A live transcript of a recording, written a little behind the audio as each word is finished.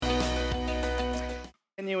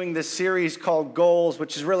Continuing this series called Goals,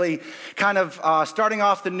 which is really kind of starting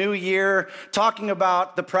off the new year, talking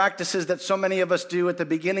about the practices that so many of us do at the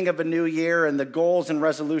beginning of a new year and the goals and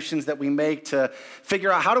resolutions that we make to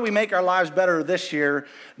figure out how do we make our lives better this year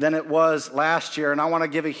than it was last year. And I want to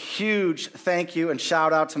give a huge thank you and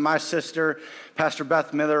shout out to my sister, Pastor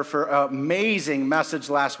Beth Miller, for an amazing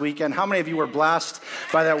message last weekend. How many of you were blessed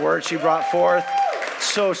by that word she brought forth?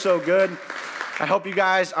 So good. I hope you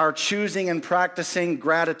guys are choosing and practicing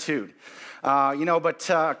gratitude.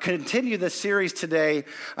 Continue this series today.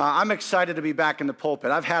 I'm excited to be back in the pulpit.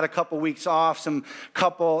 I've had a couple weeks off, some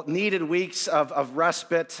couple needed weeks of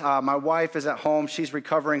respite. My wife is at home. She's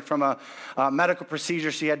recovering from a medical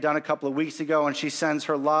procedure she had done a couple of weeks ago, and she sends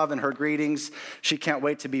her love and her greetings. She can't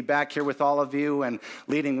wait to be back here with all of you and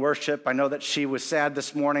leading worship. I know that she was sad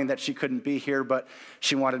this morning that she couldn't be here, but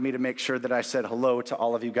she wanted me to make sure that I said hello to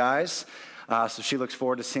all of you guys. So she looks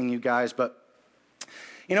forward to seeing you guys. But,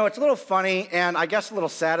 it's a little funny and I guess a little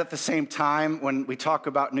sad at the same time when we talk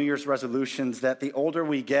about New Year's resolutions that the older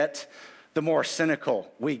we get, the more cynical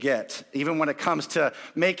we get, even when it comes to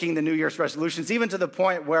making the New Year's resolutions, even to the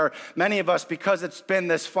point where many of us, because it's been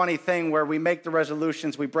this funny thing where we make the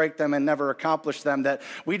resolutions, we break them and never accomplish them, that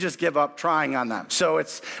we just give up trying on them. So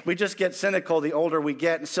we just get cynical the older we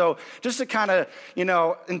get. And so just to kind of,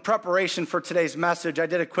 in preparation for today's message, I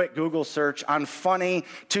did a quick Google search on funny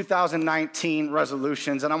 2019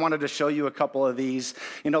 resolutions, and I wanted to show you a couple of these.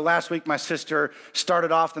 Last week my sister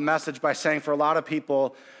started off the message by saying for a lot of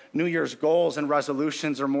people, New Year's goals and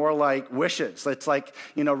resolutions are more like wishes. It's like,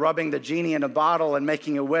 rubbing the genie in a bottle and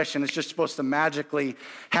making a wish, and it's just supposed to magically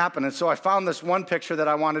happen. And so I found this one picture that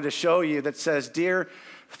I wanted to show you that says,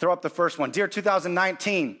 throw up the first one. Dear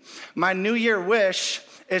 2019, my New Year wish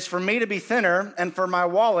is for me to be thinner and for my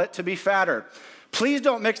wallet to be fatter. Please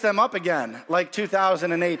don't mix them up again like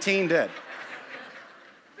 2018 did.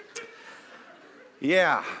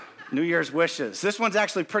 Yeah. New Year's wishes. This one's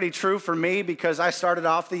actually pretty true for me because I started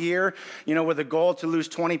off the year, with a goal to lose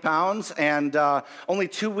 20 pounds and only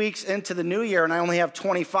 2 weeks into the new year and I only have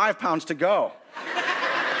 25 pounds to go.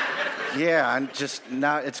 Yeah, I'm just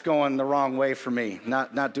it's going the wrong way for me.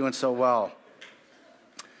 Not doing so well.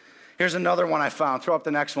 Here's another one I found. Throw up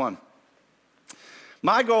the next one.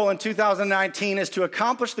 My goal in 2019 is to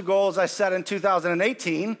accomplish the goals I set in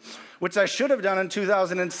 2018, which I should have done in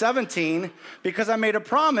 2017 because I made a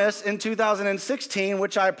promise in 2016,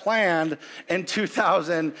 which I planned in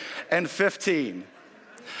 2015.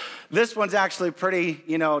 This one's actually pretty,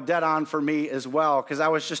 dead on for me as well because I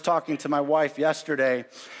was just talking to my wife yesterday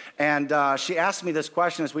and she asked me this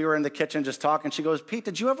question as we were in the kitchen just talking. She goes, Pete,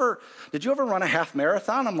 did you ever run a half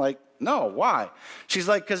marathon? I'm like, no, why? She's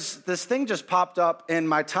like, because this thing just popped up in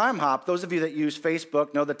my Time Hop. Those of you that use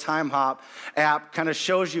Facebook know the Time Hop app kind of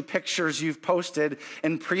shows you pictures you've posted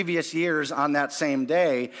in previous years on that same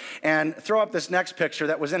day. And throw up this next picture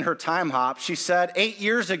that was in her Time Hop. She said, 8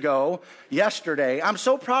 years ago, yesterday, I'm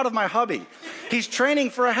so proud of my hubby. He's training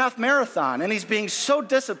for a half marathon and he's being so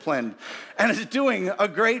disciplined and is doing a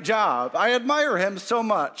great job. I admire him so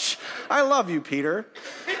much. I love you, Peter.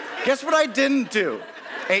 Guess what I didn't do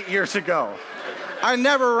 8 years ago? I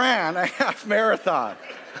never ran a half marathon.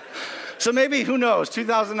 So maybe, who knows,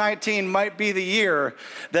 2019 might be the year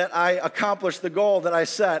that I accomplish the goal that I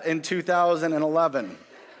set in 2011.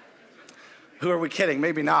 Who are we kidding?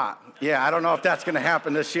 Maybe not. Yeah, I don't know if that's going to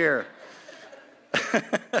happen this year.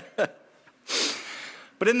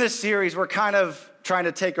 But in this series, we're kind of trying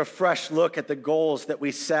to take a fresh look at the goals that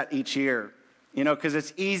we set each year. Because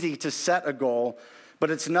it's easy to set a goal,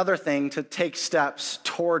 but it's another thing to take steps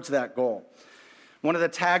towards that goal. One of the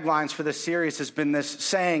taglines for this series has been this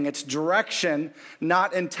saying, it's direction,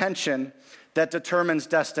 not intention, that determines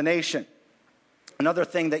destination. Another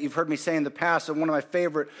thing that you've heard me say in the past, and one of my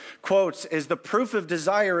favorite quotes, is the proof of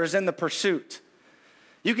desire is in the pursuit.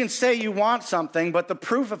 You can say you want something, but the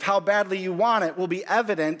proof of how badly you want it will be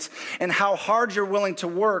evident in how hard you're willing to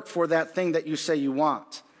work for that thing that you say you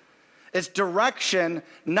want. It's direction,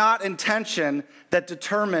 not intention, that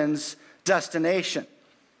determines destination.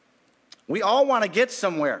 We all want to get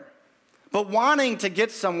somewhere, but wanting to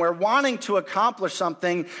get somewhere, wanting to accomplish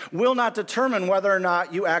something will not determine whether or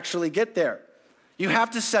not you actually get there. You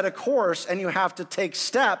have to set a course and you have to take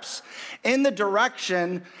steps in the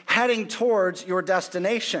direction heading towards your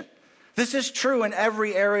destination. This is true in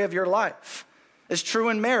every area of your life. It's true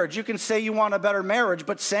in marriage. You can say you want a better marriage,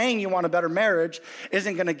 but saying you want a better marriage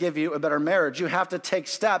isn't going to give you a better marriage. You have to take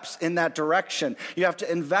steps in that direction. You have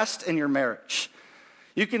to invest in your marriage.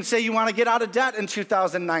 You can say you want to get out of debt in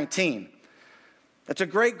 2019. That's a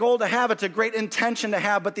great goal to have. It's a great intention to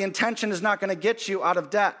have, but the intention is not going to get you out of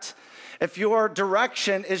debt. If your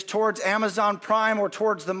direction is towards Amazon Prime or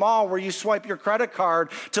towards the mall where you swipe your credit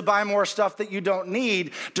card to buy more stuff that you don't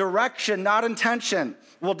need, direction, not intention,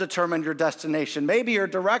 will determine your destination. Maybe your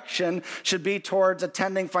direction should be towards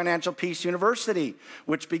attending Financial Peace University,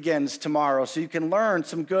 which begins tomorrow, so you can learn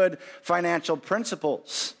some good financial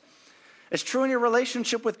principles. It's true in your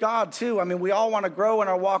relationship with God, too. I mean, we all want to grow in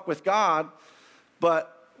our walk with God,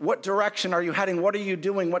 but what direction are you heading? What are you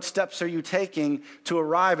doing? What steps are you taking to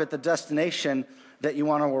arrive at the destination that you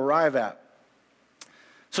want to arrive at?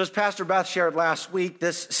 So as Pastor Beth shared last week,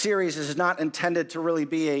 this series is not intended to really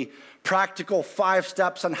be a practical 5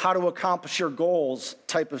 steps on how to accomplish your goals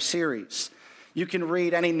type of series. You can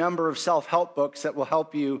read any number of self-help books that will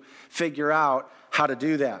help you figure out how to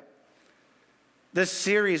do that. This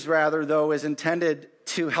series, rather, though, is intended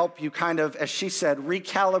to help you kind of, as she said,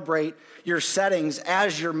 recalibrate your settings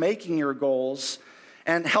as you're making your goals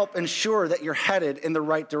and help ensure that you're headed in the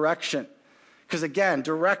right direction. Because again,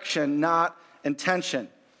 direction, not intention,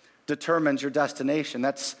 determines your destination.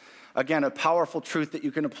 That's, again, a powerful truth that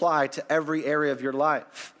you can apply to every area of your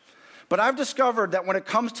life. But I've discovered that when it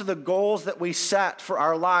comes to the goals that we set for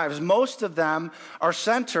our lives, most of them are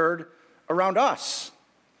centered around us.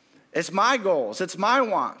 It's my goals, it's my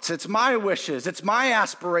wants, it's my wishes, it's my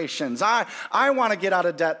aspirations. I want to get out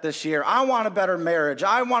of debt this year. I want a better marriage.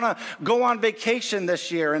 I want to go on vacation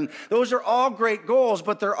this year. And those are all great goals,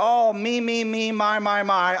 but they're all me, my,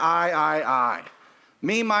 I.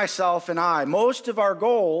 Me, myself, and I. Most of our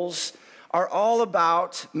goals are all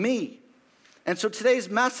about me. And so today's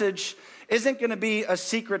message isn't going to be a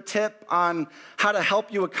secret tip on how to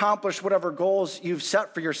help you accomplish whatever goals you've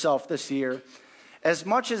set for yourself this year, as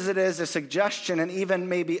much as it is a suggestion and even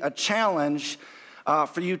maybe a challenge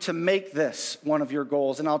for you to make this one of your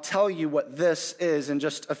goals. And I'll tell you what this is in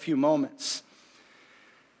just a few moments.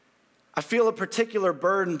 I feel a particular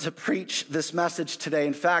burden to preach this message today.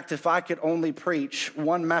 In fact, if I could only preach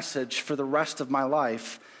one message for the rest of my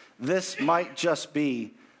life, this might just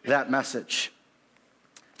be that message.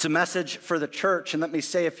 It's a message for the church. And let me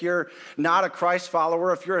say, if you're not a Christ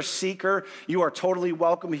follower, if you're a seeker, you are totally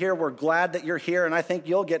welcome here. We're glad that you're here. And I think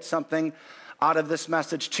you'll get something out of this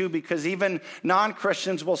message too, because even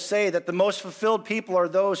non-Christians will say that the most fulfilled people are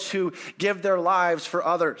those who give their lives for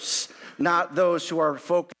others, not those who are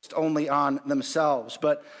focused only on themselves.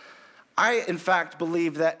 But I, in fact,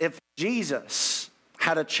 believe that if Jesus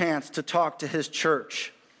had a chance to talk to his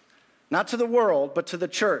church, not to the world, but to the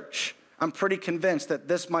church, I'm pretty convinced that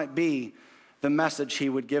this might be the message he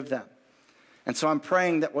would give them. And so I'm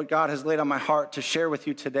praying that what God has laid on my heart to share with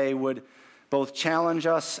you today would both challenge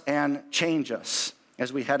us and change us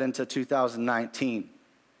as we head into 2019.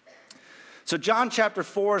 So John chapter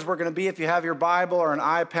 4 is where we're going to be. If you have your Bible or an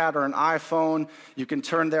iPad or an iPhone, you can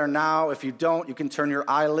turn there now. If you don't, you can turn your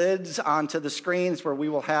eyelids onto the screens where we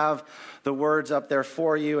will have the words up there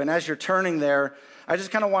for you. And as you're turning there, I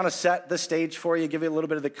just kind of want to set the stage for you, give you a little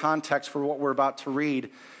bit of the context for what we're about to read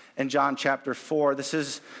in John chapter 4. This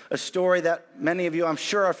is a story that many of you, I'm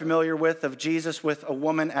sure, are familiar with, of Jesus with a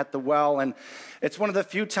woman at the well. And it's one of the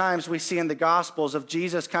few times we see in the Gospels of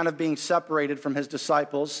Jesus kind of being separated from his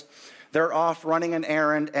disciples. They're off running an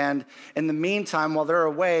errand, and in the meantime, while they're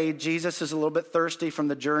away, Jesus is a little bit thirsty from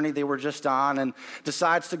the journey they were just on and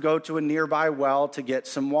decides to go to a nearby well to get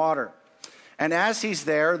some water. And as he's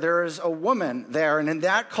there is a woman there. And in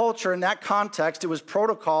that culture, in that context, it was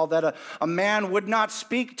protocol that a man would not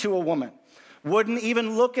speak to a woman, wouldn't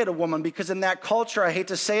even look at a woman, because in that culture, I hate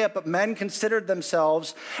to say it, but men considered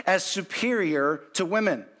themselves as superior to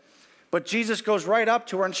women. But Jesus goes right up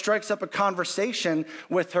to her and strikes up a conversation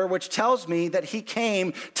with her, which tells me that he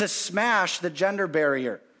came to smash the gender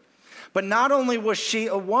barrier. But not only was she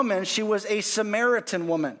a woman, she was a Samaritan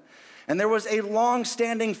woman. And there was a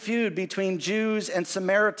long-standing feud between Jews and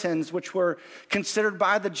Samaritans, which were considered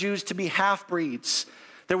by the Jews to be half-breeds.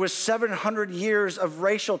 There was 700 years of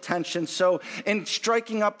racial tension. So in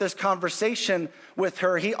striking up this conversation with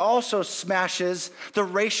her, he also smashes the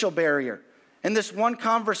racial barrier. In this one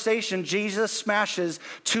conversation, Jesus smashes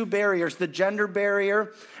 2 barriers, the gender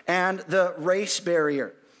barrier and the race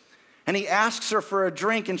barrier. And he asks her for a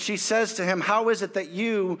drink, and she says to him, "How is it that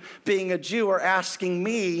you, being a Jew, are asking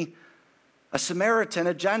me, a Samaritan,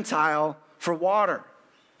 a Gentile, for water?"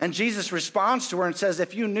 And Jesus responds to her and says,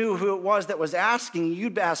 "If you knew who it was that was asking,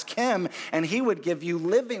 you'd ask him, and he would give you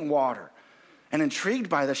living water." And intrigued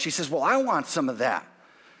by this, she says, "Well, I want some of that."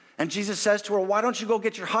 And Jesus says to her, "Why don't you go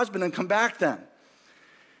get your husband and come back then?"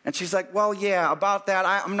 And she's like, "Well, yeah, about that,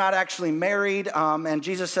 I'm not actually married." And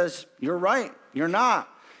Jesus says, "You're right, you're not.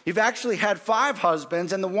 You've actually had 5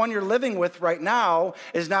 husbands, and the one you're living with right now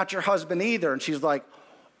is not your husband either." And she's like,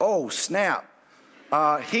 oh, snap.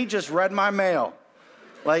 He just read my mail.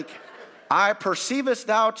 Like, I perceivest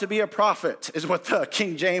thou to be a prophet, is what the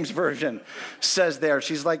King James Version says there.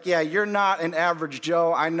 She's like, yeah, you're not an average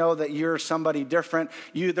Joe. I know that you're somebody different.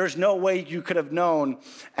 There's no way you could have known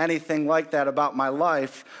anything like that about my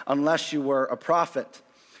life unless you were a prophet.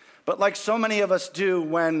 But like so many of us do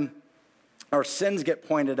when our sins get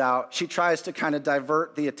pointed out, she tries to kind of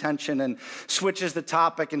divert the attention and switches the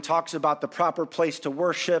topic and talks about the proper place to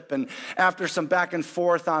worship. And after some back and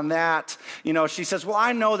forth on that, she says, well,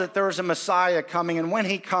 I know that there's a Messiah coming, and when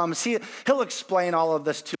he comes, he'll explain all of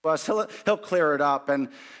this to us. He'll clear it up. And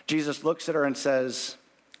Jesus looks at her and says,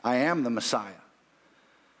 I am the Messiah.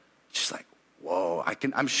 She's like, whoa,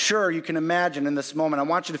 I'm sure you can imagine in this moment. I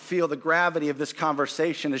want you to feel the gravity of this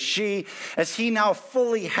conversation as he now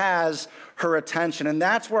fully has her attention. And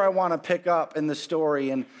that's where I want to pick up in the story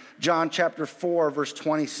in John chapter 4, verse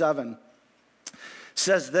 27. It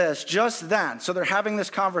says this, just then, so they're having this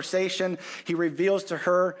conversation. He reveals to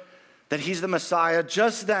her that he's the Messiah.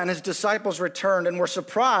 Just then, his disciples returned and were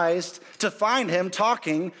surprised to find him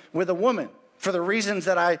talking with a woman, for the reasons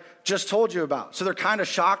that I just told you about. So they're kind of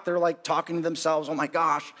shocked. They're like talking to themselves, oh my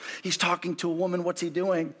gosh, he's talking to a woman. What's he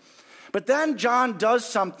doing? But then John does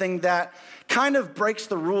something that kind of breaks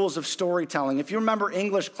the rules of storytelling. If you remember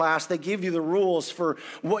English class, they give you the rules for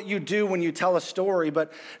what you do when you tell a story.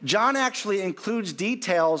 But John actually includes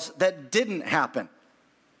details that didn't happen.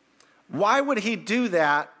 Why would he do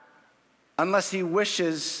that unless he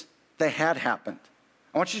wishes they had happened?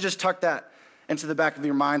 I want you to just tuck that into the back of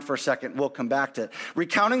your mind for a second. We'll come back to it.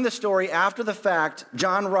 Recounting the story after the fact,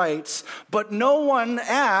 John writes, but no one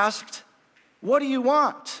asked, what do you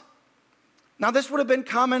want? Now, this would have been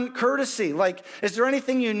common courtesy. Like, is there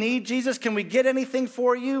anything you need, Jesus? Can we get anything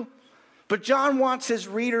for you? But John wants his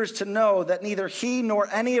readers to know that neither he nor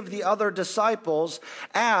any of the other disciples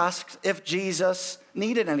asked if Jesus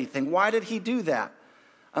needed anything. Why did he do that?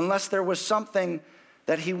 Unless there was something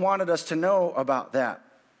that he wanted us to know about that.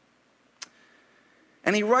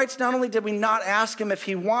 And he writes, not only did we not ask him if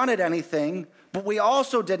he wanted anything, but we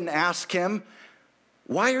also didn't ask him,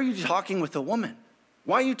 why are you talking with a woman?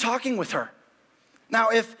 Why are you talking with her? Now,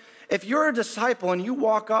 if you're a disciple and you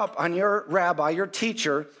walk up on your rabbi, your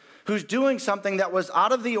teacher, who's doing something that was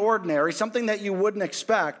out of the ordinary, something that you wouldn't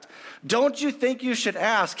expect, don't you think you should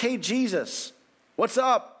ask, hey, Jesus, what's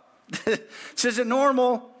up? Is it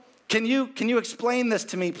normal? Can you explain this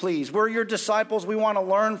to me, please? We're your disciples. We want to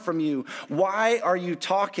learn from you. Why are you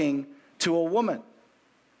talking to a woman?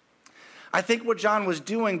 I think what John was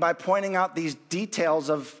doing by pointing out these details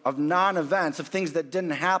of non-events, of things that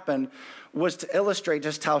didn't happen, was to illustrate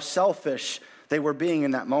just how selfish they were being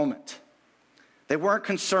in that moment. They weren't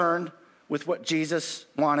concerned with what Jesus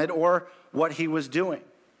wanted or what he was doing.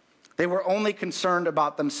 They were only concerned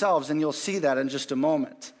about themselves, and you'll see that in just a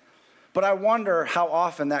moment. But I wonder how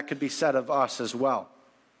often that could be said of us as well.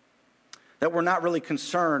 That we're not really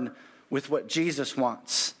concerned with what Jesus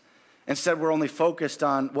wants. Instead, we're only focused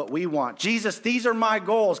on what we want. Jesus, these are my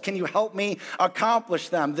goals. Can you help me accomplish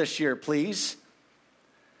them this year, please?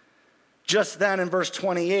 Just then in verse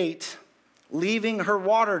 28, leaving her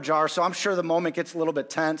water jar. So I'm sure the moment gets a little bit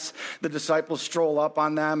tense. The disciples stroll up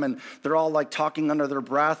on them and they're all like talking under their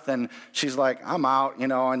breath. And she's like, I'm out,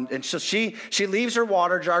 And so she leaves her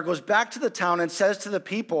water jar, goes back to the town and says to the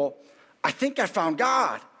people, I think I found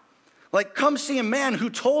God. Like, come see a man who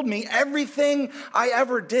told me everything I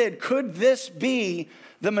ever did. Could this be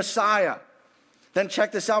the Messiah? Then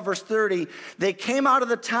check this out, verse 30. They came out of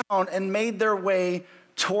the town and made their way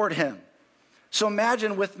toward him. So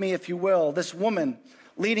imagine with me, if you will, this woman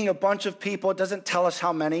leading a bunch of people. It doesn't tell us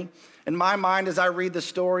how many. In my mind, as I read the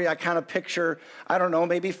story, I kind of picture,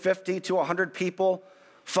 maybe 50 to 100 people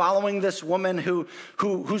following this woman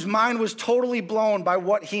whose mind was totally blown by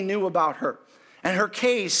what he knew about her. And her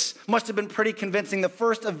case must have been pretty convincing. The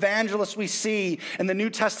first evangelist we see in the New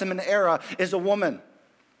Testament era is a woman.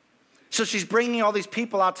 So she's bringing all these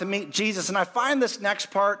people out to meet Jesus. And I find this next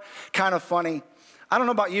part kind of funny. I don't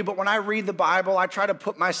know about you, but when I read the Bible, I try to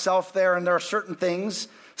put myself there, and there are certain things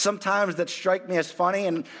sometimes that strike me as funny,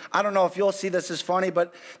 and I don't know if you'll see this as funny,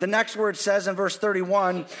 but the next word says in verse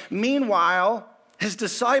 31, meanwhile, his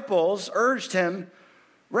disciples urged him,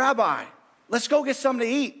 Rabbi, let's go get something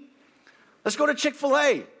to eat. Let's go to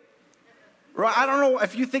Chick-fil-A. Right? I don't know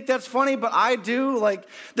if you think that's funny, but I do. Like,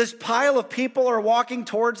 this pile of people are walking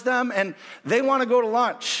towards them, and they want to go to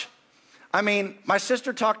lunch. I mean, my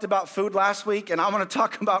sister talked about food last week, and I'm going to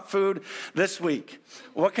talk about food this week.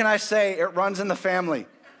 What can I say? It runs in the family.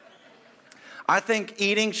 I think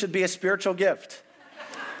eating should be a spiritual gift.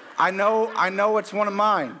 I know it's one of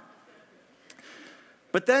mine.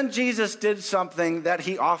 But then Jesus did something that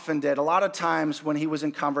he often did. A lot of times when he was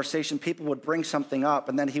in conversation, people would bring something up,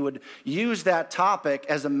 and then he would use that topic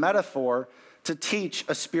as a metaphor to teach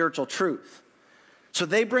a spiritual truth. So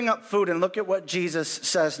they bring up food, and look at what Jesus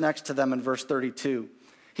says next to them in verse 32.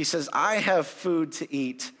 He says, I have food to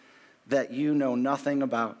eat that you know nothing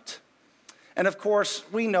about. And of course,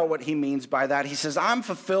 we know what he means by that. He says, I'm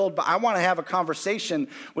fulfilled, but I want to have a conversation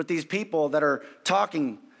with these people that are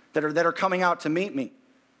talking, that are coming out to meet me.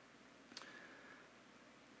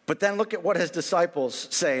 But then look at what his disciples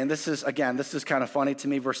say. And this is kind of funny to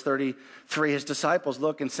me. Verse 33, his disciples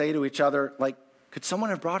look and say to each other, like, could someone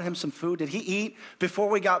have brought him some food? Did he eat before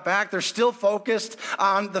we got back? They're still focused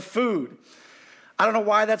on the food. I don't know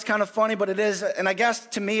why that's kind of funny, but it is. And I guess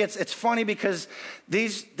to me, it's funny because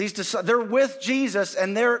these they're with Jesus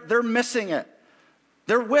and they're missing it.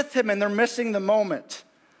 They're with him and they're missing the moment.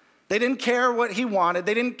 They didn't care what he wanted.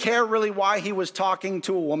 They didn't care really why he was talking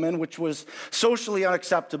to a woman, which was socially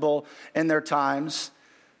unacceptable in their times.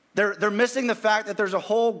 They're missing the fact that there's a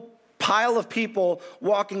whole pile of people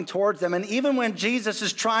walking towards them. And even when Jesus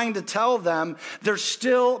is trying to tell them, they're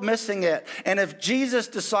still missing it. And if Jesus'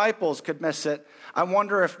 disciples could miss it, I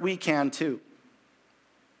wonder if we can too.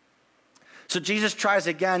 So Jesus tries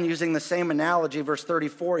again using the same analogy. Verse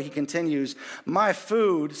 34, he continues, my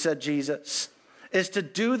food, said Jesus, is to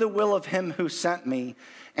do the will of him who sent me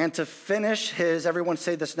and to finish his, everyone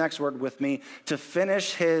say this next word with me, to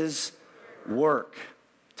finish his work.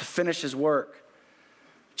 To finish his work.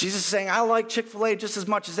 Jesus is saying, I like Chick-fil-A just as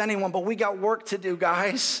much as anyone, but we got work to do,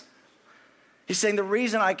 guys. He's saying the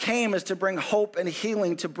reason I came is to bring hope and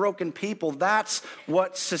healing to broken people. That's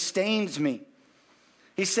what sustains me.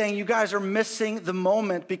 He's saying you guys are missing the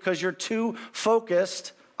moment because you're too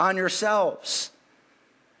focused on yourselves.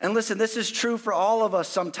 And listen, this is true for all of us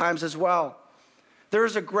sometimes as well. There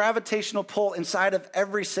is a gravitational pull inside of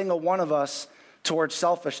every single one of us towards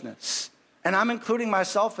selfishness. And I'm including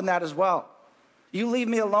myself in that as well. You leave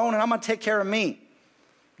me alone and I'm going to take care of me.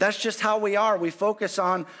 That's just how we are. We focus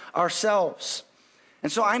on ourselves.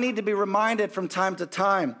 And so I need to be reminded from time to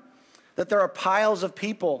time that there are piles of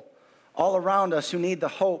people all around us who need the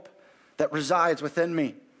hope that resides within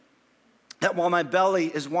me. That while my belly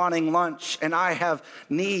is wanting lunch and I have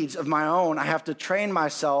needs of my own, I have to train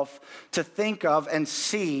myself to think of and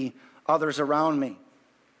see others around me.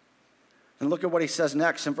 And look at what he says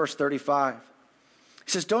next in verse 35. He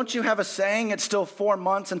says, don't you have a saying, it's still 4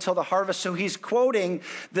 months until the harvest? So he's quoting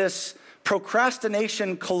this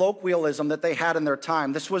procrastination colloquialism that they had in their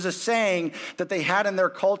time. This was a saying that they had in their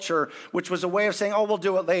culture, which was a way of saying, oh, we'll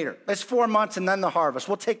do it later. It's 4 months and then the harvest.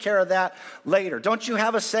 We'll take care of that later. Don't you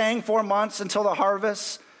have a saying, 4 months until the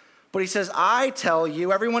harvest? But he says, I tell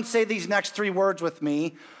you, everyone say these next 3 words with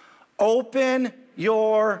me, open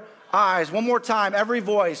your eyes. One more time, every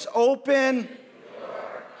voice, open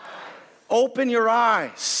your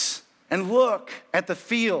eyes and look at the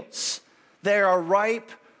fields. They are ripe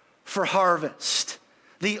for harvest.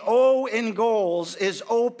 The O in goals is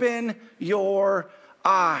open your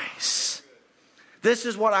eyes. This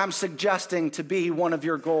is what I'm suggesting to be one of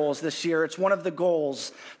your goals this year. It's one of the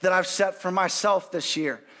goals that I've set for myself this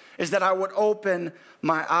year, is that I would open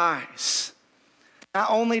my eyes. Not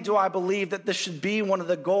only do I believe that this should be one of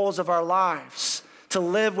the goals of our lives, to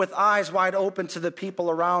live with eyes wide open to the people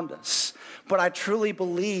around us, but I truly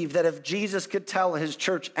believe that if Jesus could tell his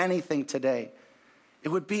church anything today, it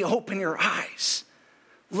would be open your eyes.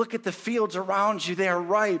 Look at the fields around you. They are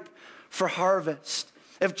ripe for harvest.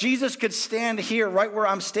 If Jesus could stand here right where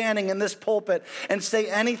I'm standing in this pulpit and say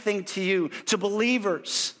anything to you, to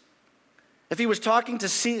believers, if he was talking to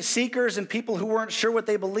seekers and people who weren't sure what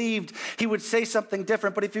they believed, he would say something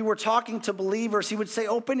different. But if he were talking to believers, he would say,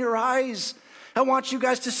 open your eyes. I want you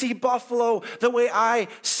guys to see Buffalo the way I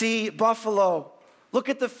see Buffalo. Look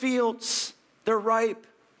at the fields. They're ripe.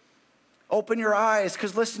 Open your eyes,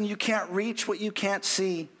 because listen, you can't reach what you can't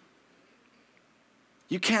see.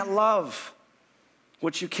 You can't love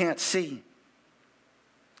what you can't see.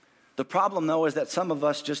 The problem, though, is that some of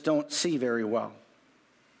us just don't see very well.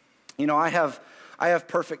 You know, I have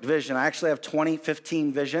perfect vision. I actually have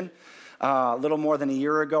 20/15 vision. A little more than a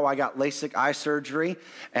year ago, I got LASIK eye surgery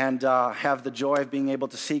and have the joy of being able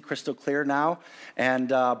to see crystal clear now.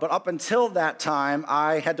 But up until that time,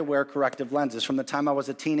 I had to wear corrective lenses. From the time I was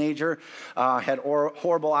a teenager, I had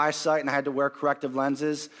horrible eyesight and I had to wear corrective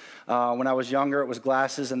lenses. When I was younger, it was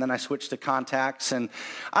glasses, and then I switched to contacts. And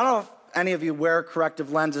I don't know any of you wear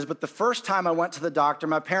corrective lenses, but the first time I went to the doctor,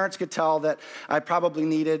 my parents could tell that I probably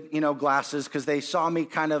needed, glasses because they saw me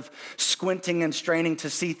kind of squinting and straining to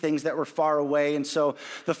see things that were far away. And so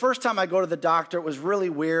the first time I go to the doctor, it was really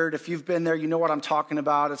weird. If you've been there, you know what I'm talking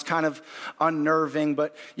about. It's kind of unnerving,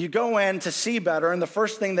 but you go in to see better, and the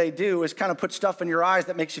first thing they do is kind of put stuff in your eyes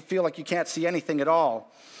that makes you feel like you can't see anything at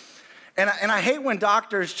all. And I hate when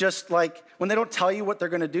doctors just when they don't tell you what they're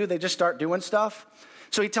going to do, they just start doing stuff.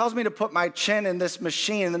 So he tells me to put my chin in this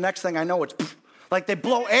machine, and the next thing I know, it's like they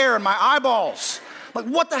blow air in my eyeballs. Like,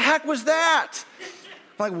 what the heck was that?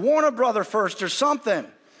 Like, warn a brother first or something.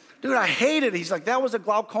 Dude, I hate it. He's like, that was a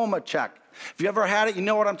glaucoma check. If you ever had it, you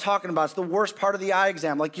know what I'm talking about. It's the worst part of the eye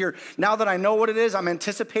exam. Now that I know what it is, I'm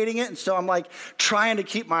anticipating it, and so I'm trying to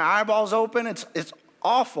keep my eyeballs open. It's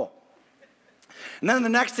awful. And then the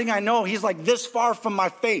next thing I know, he's this far from my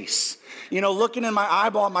face, looking in my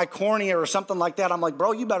eyeball, my cornea or something like that. I'm like,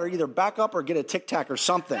 bro, you better either back up or get a Tic Tac or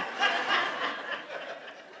something.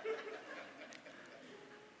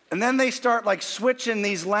 And then they start switching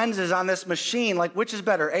these lenses on this machine, which is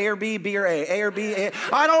better, A or B, B or A, A or B, A.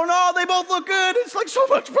 I don't know, they both look good. It's so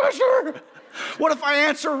much pressure. What if I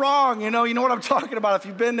answer wrong? You know what I'm talking about if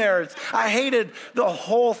you've been there. I hated the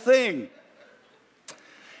whole thing.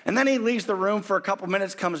 And then he leaves the room for a couple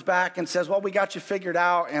minutes, comes back and says, well, we got you figured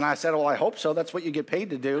out. And I said, well, I hope so. That's what you get paid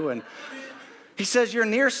to do. And he says, you're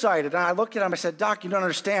nearsighted. And I looked at him, I said, Doc, you don't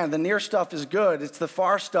understand. The near stuff is good. It's the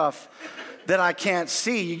far stuff that I can't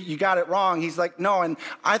see. You got it wrong. He's like, no. And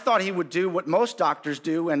I thought he would do what most doctors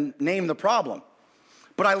do and name the problem.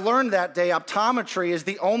 But I learned that day optometry is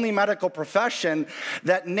the only medical profession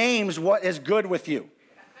that names what is good with you.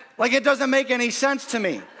 It doesn't make any sense to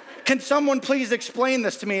me. Can someone please explain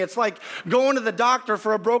this to me? It's like going to the doctor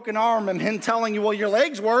for a broken arm and him telling you, well, your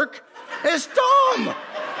legs work. It's dumb.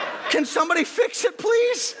 Can somebody fix it,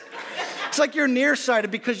 please? It's like you're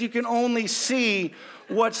nearsighted because you can only see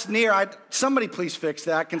what's near. Somebody please fix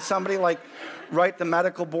that. Can somebody write the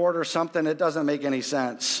medical board or something? It doesn't make any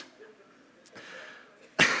sense.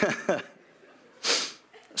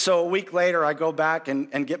 So a week later, I go back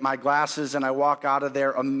and get my glasses, and I walk out of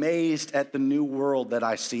there amazed at the new world that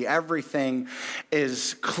I see. Everything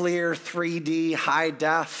is clear, 3D, high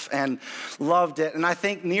def, and loved it. And I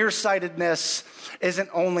think nearsightedness isn't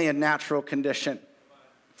only a natural condition.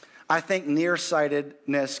 I think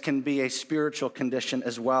nearsightedness can be a spiritual condition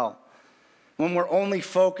as well. When we're only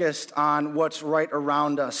focused on what's right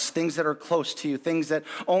around us, things that are close to you, things that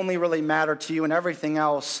only really matter to you, and everything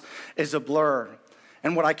else is a blur.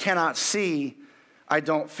 And what I cannot see, I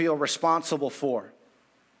don't feel responsible for.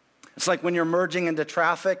 It's like when you're merging into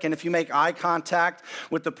traffic, and if you make eye contact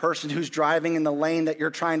with the person who's driving in the lane that you're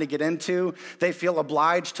trying to get into, they feel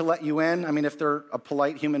obliged to let you in. I mean, if they're a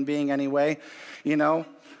polite human being anyway,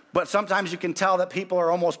 But sometimes you can tell that people are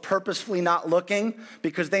almost purposefully not looking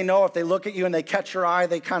because they know if they look at you and they catch your eye,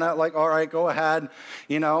 they kind of all right, go ahead,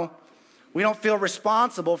 We don't feel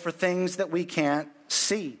responsible for things that we can't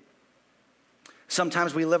see.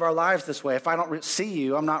 Sometimes we live our lives this way. If I don't see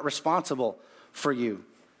you, I'm not responsible for you.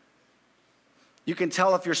 You can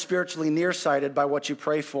tell if you're spiritually nearsighted by what you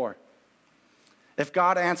pray for. If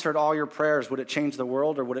God answered all your prayers, would it change the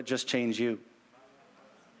world or would it just change you?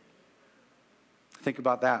 Think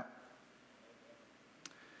about that.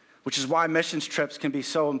 Which is why missions trips can be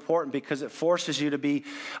so important because it forces you to be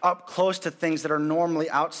up close to things that are normally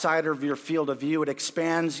outside of your field of view. It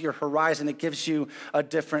expands your horizon. It gives you a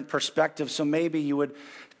different perspective. So maybe you would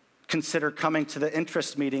consider coming to the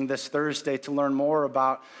interest meeting this Thursday to learn more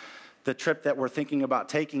about the trip that we're thinking about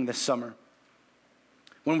taking this summer.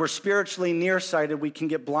 When we're spiritually nearsighted, we can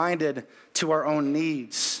get blinded to our own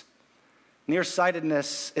needs.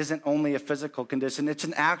 Nearsightedness isn't only a physical condition, it's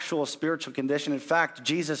an actual spiritual condition. In fact,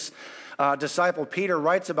 Jesus' disciple Peter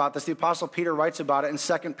writes about this. The apostle Peter writes about it in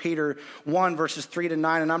 2 Peter 1, verses 3 to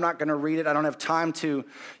 9, and I'm not going to read it. I don't have time to.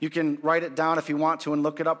 You can write it down if you want to and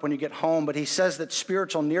look it up when you get home. But he says that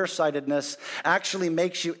spiritual nearsightedness actually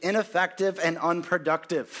makes you ineffective and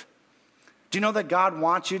unproductive. Do you know that God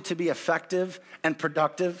wants you to be effective and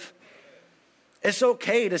productive? It's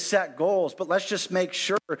okay to set goals, but let's just make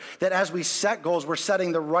sure that as we set goals, we're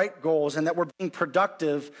setting the right goals and that we're being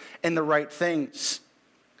productive in the right things.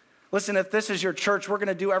 Listen, if this is your church, we're going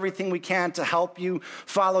to do everything we can to help you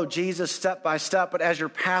follow Jesus step by step. But as your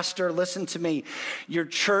pastor, listen to me, your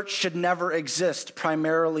church should never exist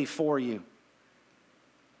primarily for you.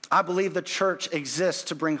 I believe the church exists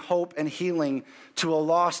to bring hope and healing to a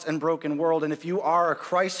lost and broken world. And if you are a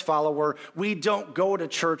Christ follower, we don't go to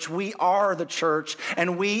church. We are the church,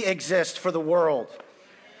 and we exist for the world.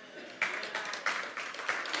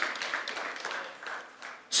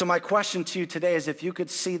 So my question to you today is, if you could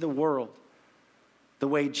see the world the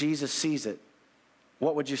way Jesus sees it,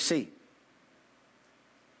 what would you see?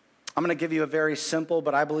 I'm going to give you a very simple,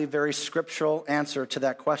 but I believe very scriptural answer to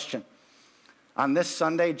that question. On this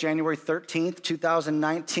Sunday, January 13th,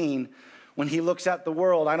 2019, when he looks at the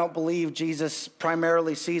world, I don't believe Jesus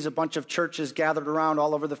primarily sees a bunch of churches gathered around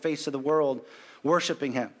all over the face of the world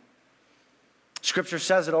worshiping him. Scripture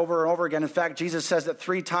says it over and over again. In fact, Jesus says it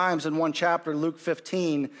 3 times in one chapter, Luke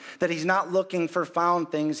 15, that he's not looking for found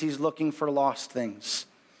things, he's looking for lost things.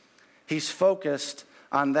 He's focused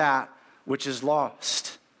on that which is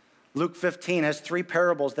lost. Luke 15 has 3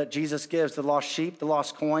 parables that Jesus gives: the lost sheep, the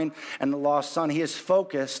lost coin, and the lost son. He is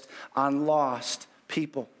focused on lost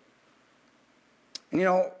people. And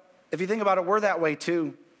if you think about it, we're that way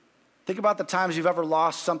too. Think about the times you've ever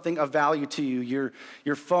lost something of value to you,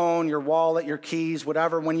 your phone, your wallet, your keys,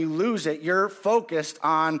 whatever. When you lose it, you're focused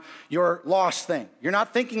on your lost thing. You're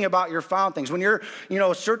not thinking about your found things. When you're,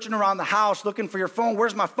 searching around the house looking for your phone,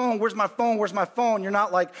 where's my phone? Where's my phone? Where's my phone? You're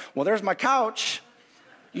not like, well, there's my couch.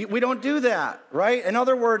 We don't do that, right? In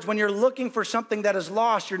other words, when you're looking for something that is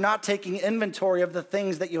lost, you're not taking inventory of the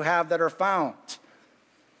things that you have that are found.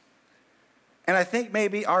 And I think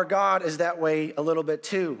maybe our God is that way a little bit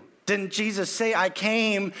too. Didn't Jesus say, I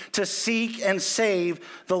came to seek and save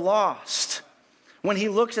the lost? When he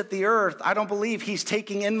looks at the earth, I don't believe he's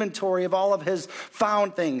taking inventory of all of his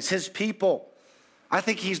found things, his people. I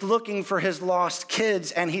think he's looking for his lost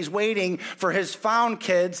kids, and he's waiting for his found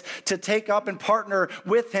kids to take up and partner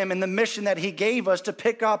with him in the mission that he gave us to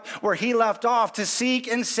pick up where he left off, to seek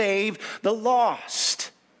and save the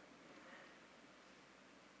lost.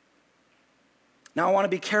 Now, I want to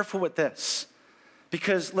be careful with this.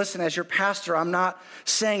 Because, listen, as your pastor, I'm not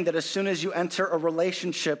saying that as soon as you enter a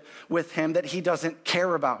relationship with him that he doesn't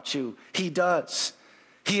care about you. He does.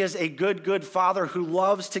 He is a good father who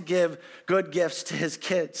loves to give good gifts to his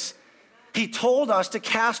kids. He told us to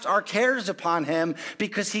cast our cares upon him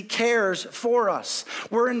because he cares for us.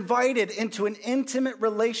 We're invited into an intimate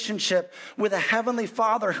relationship with a heavenly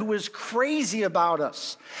Father who is crazy about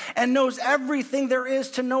us and knows everything there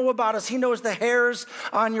is to know about us. He knows the hairs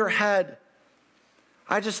on your head.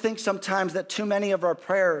 I just think sometimes that too many of our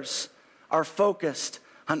prayers are focused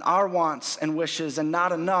on our wants and wishes and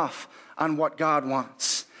not enough on what God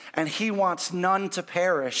wants. And he wants none to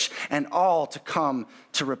perish and all to come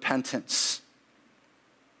to repentance.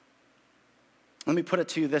 Let me put it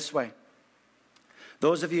to you this way.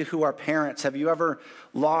 Those of you who are parents, have you ever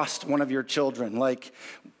lost one of your children? Like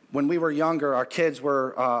when we were younger, our kids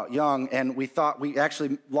were young, and we thought we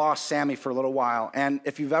actually lost Sammy for a little while. And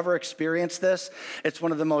if you've ever experienced this, it's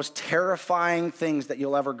one of the most terrifying things that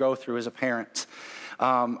you'll ever go through as a parent.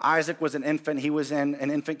 Isaac was an infant. He was in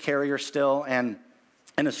an infant carrier still and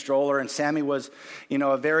in a stroller. And Sammy was,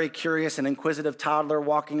 a very curious and inquisitive toddler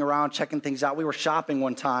walking around, checking things out. We were shopping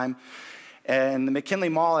one time in the McKinley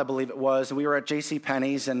Mall, I believe it was. We were at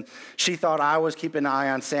JCPenney's, and she thought I was keeping an eye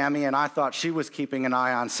on Sammy, and I thought she was keeping an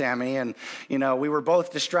eye on Sammy. And, we were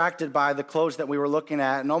both distracted by the clothes that we were looking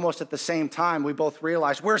at. And almost at the same time, we both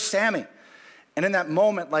realized, where's Sammy? And in that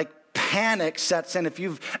moment, panic sets in. If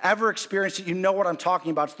you've ever experienced it, you know what I'm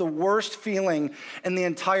talking about. It's the worst feeling in the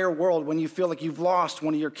entire world when you feel like you've lost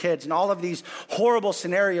one of your kids, and all of these horrible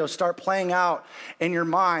scenarios start playing out in your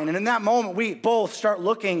mind. And in that moment, we both start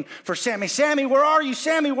looking for Sammy. Sammy, where are you?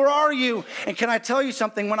 Sammy, where are you? And can I tell you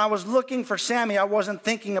something? When I was looking for Sammy, I wasn't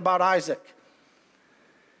thinking about Isaac,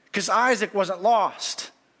 because Isaac wasn't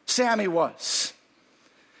lost. Sammy was.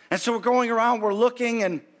 And so we're going around, we're looking,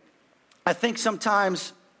 and I think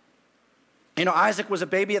sometimes, Isaac was a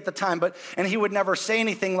baby at the time, and he would never say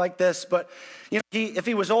anything like this, but if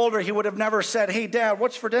he was older, he would have never said, hey, Dad,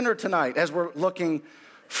 what's for dinner tonight, as we're looking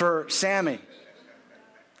for Sammy.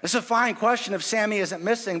 It's a fine question if Sammy isn't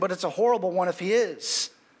missing, but it's a horrible one if he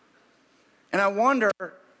is. And I wonder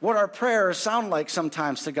what our prayers sound like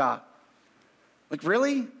sometimes to God. Like,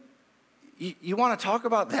 really? You want to talk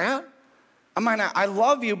about that? I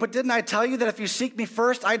love you, but didn't I tell you that if you seek me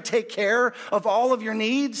first, I'd take care of all of your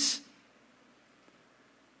needs?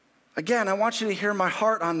 Again, I want you to hear my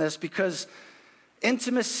heart on this, because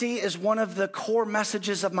intimacy is one of the core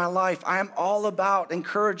messages of my life. I am all about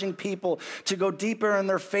encouraging people to go deeper in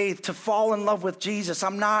their faith, to fall in love with Jesus.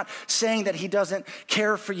 I'm not saying that he doesn't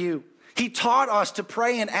care for you. He taught us to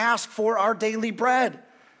pray and ask for our daily bread,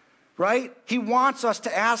 right? He wants us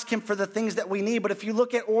to ask him for the things that we need. But if you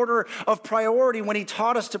look at order of priority, when he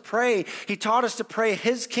taught us to pray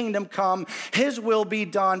his kingdom come, his will be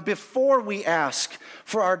done before we ask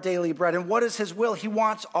for our daily bread. And what is his will? He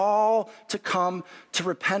wants all to come to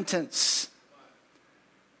repentance.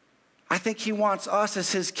 I think he wants us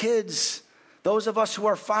as his kids, those of us who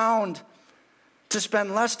are found, to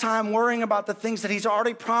spend less time worrying about the things that he's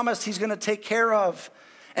already promised he's going to take care of,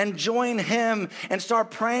 and join him and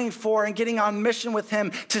start praying for and getting on mission with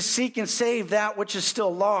him to seek and save that which is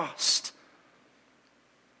still lost.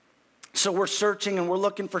 So we're searching and we're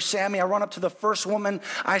looking for Sammy. I run up to the first woman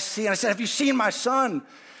I see and I said, "Have you seen my son?"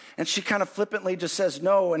 And she kind of flippantly just says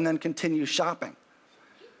no and then continues shopping.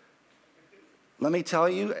 Let me tell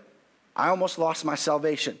you, I almost lost my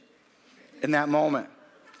salvation in that moment,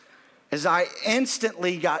 as I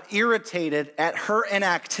instantly got irritated at her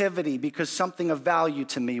inactivity because something of value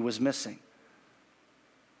to me was missing.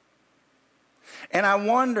 And I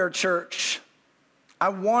wonder, church,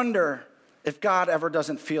 if God ever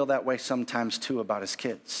doesn't feel that way sometimes too about his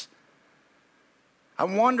kids.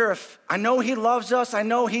 I know he loves us. I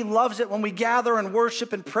know he loves it when we gather and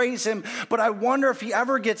worship and praise him. But I wonder if he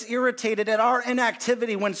ever gets irritated at our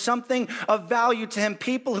inactivity when something of value to him,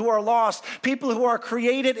 people who are lost, people who are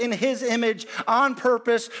created in his image on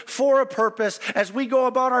purpose, for a purpose, as we go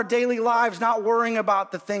about our daily lives, not worrying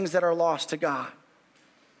about the things that are lost to God.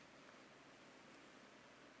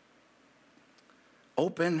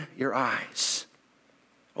 Open your eyes.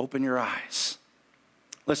 Open your eyes.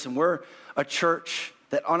 Listen, we're a church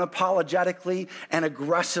that unapologetically and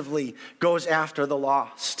aggressively goes after the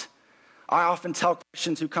lost. I often tell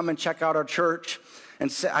Christians who come and check out our church, and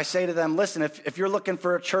I say to them, listen, if you're looking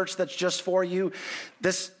for a church that's just for you,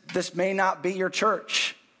 this may not be your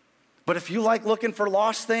church. But if you like looking for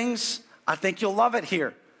lost things, I think you'll love it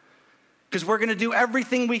here. Because we're going to do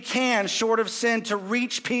everything we can short of sin to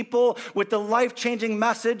reach people with the life-changing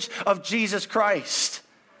message of Jesus Christ.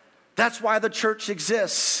 That's why the church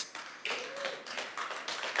exists.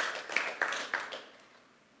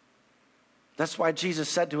 That's why Jesus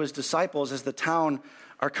said to his disciples as the town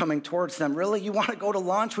are coming towards them, "Really, you want to go to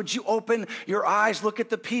lunch? Would you open your eyes? Look at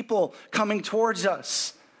the people coming towards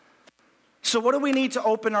us." So what do we need to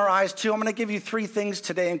open our eyes to? I'm going to give you 3 things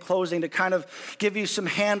today in closing to kind of give you some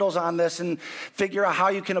handles on this and figure out how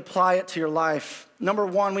you can apply it to your life. Number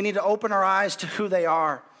 1, we need to open our eyes to who they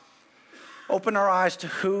are. Open our eyes to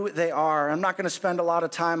who they are. I'm not going to spend a lot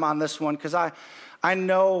of time on this one because I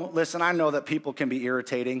know that people can be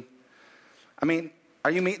irritating. I mean,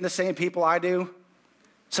 are you meeting the same people I do?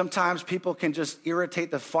 Sometimes people can just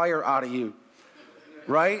irritate the fire out of you,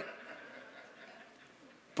 right?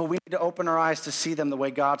 But we need to open our eyes to see them the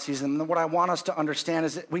way God sees them. And what I want us to understand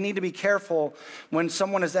is that we need to be careful when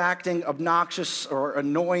someone is acting obnoxious or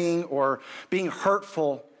annoying or being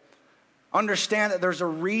hurtful. Understand that there's a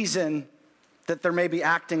reason that they may be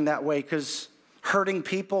acting that way, because hurting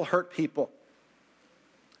people hurt people.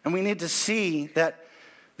 And we need to see that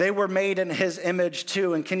they were made in his image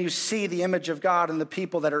too. And can you see the image of God in the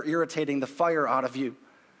people that are irritating the fire out of you?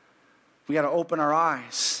 We got to open our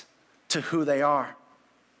eyes to who they are.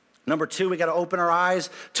 Number 2, we got to open our eyes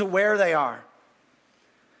to where they are.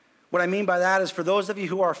 What I mean by that is, for those of you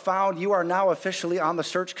who are found, you are now officially on the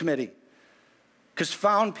search committee. Because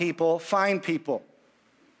found people find people.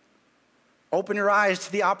 Open your eyes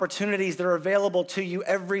to the opportunities that are available to you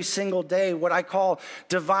every single day, what I call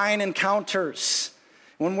divine encounters.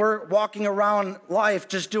 When we're walking around life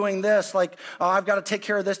just doing this, like, oh, I've got to take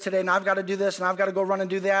care of this today, and I've got to do this, and I've got to go run and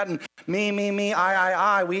do that, and me,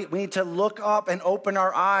 I. We need to look up and open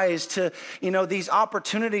our eyes to, these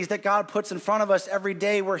opportunities that God puts in front of us every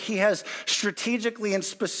day, where he has strategically and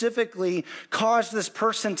specifically caused this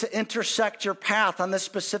person to intersect your path on this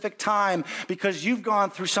specific time because you've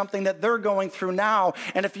gone through something that they're going through now.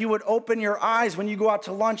 And if you would open your eyes when you go out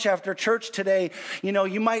to lunch after church today,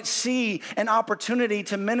 you might see an opportunity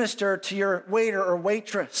to minister to your waiter or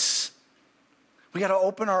waitress. We got to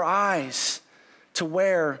open our eyes to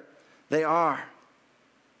where they are.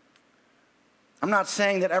 I'm not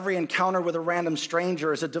saying that every encounter with a random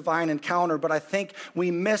stranger is a divine encounter, but I think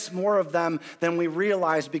we miss more of them than we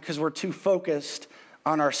realize because we're too focused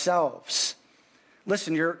on ourselves.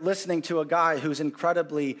 Listen, you're listening to a guy who's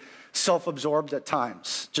incredibly self-absorbed at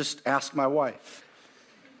times. Just ask my wife.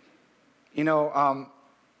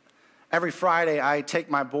 Every Friday I take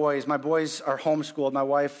my boys. My boys are homeschooled. My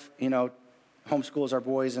wife, homeschools our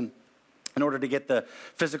boys, and in order to get the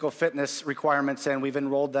physical fitness requirements in, we've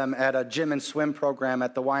enrolled them at a gym and swim program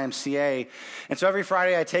at the YMCA. And so every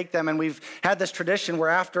Friday I take them, and we've had this tradition where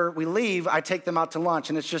after we leave, I take them out to lunch.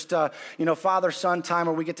 And it's just, father-son time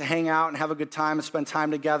where we get to hang out and have a good time and spend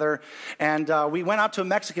time together. And we went out to a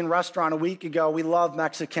Mexican restaurant a week ago. We love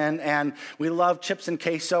Mexican, and we love chips and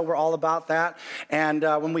queso. We're all about that. And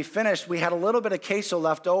when we finished, we had a little bit of queso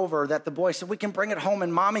left over that the boys said, we can bring it home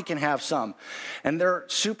and mommy can have some. And they're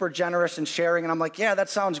super generous and and sharing. And I'm like, yeah, that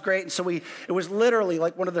sounds great. And so it was literally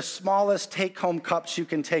like one of the smallest take-home cups you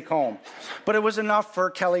can take home. But it was enough for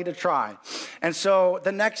Kelly to try. And so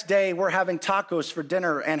the next day, we're having tacos for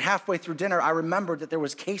dinner. And halfway through dinner, I remembered that there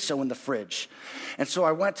was queso in the fridge. And so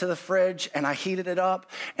I went to the fridge, and I heated it up,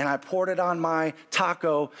 and I poured it on my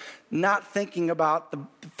taco, not thinking about the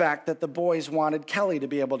fact that the boys wanted Kelly to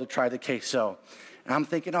be able to try the queso. And I'm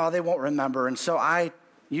thinking, oh, they won't remember. And so I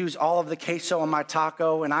use all of the queso on my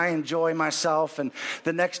taco, and I enjoy myself. And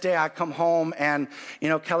the next day I come home, and,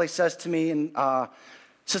 Kelly says to me,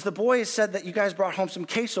 says, the boys said that you guys brought home some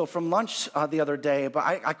queso from lunch the other day, but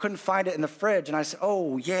I couldn't find it in the fridge. And I said,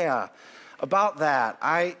 oh, yeah, about that.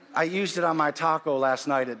 I used it on my taco last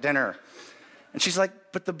night at dinner. And she's like,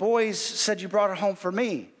 but the boys said you brought it home for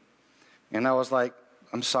me. And I was like,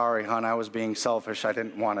 I'm sorry, hon, I was being selfish. I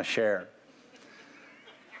didn't want to share.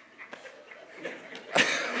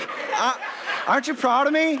 Aren't you proud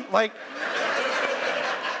of me? Like,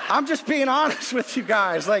 I'm just being honest with you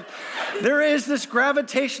guys. Like, there is this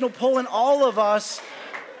gravitational pull in all of us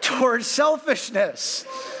towards selfishness.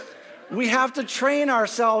 We have to train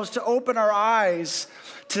ourselves to open our eyes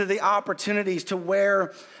to the opportunities, to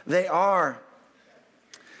where they are.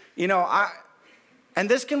 And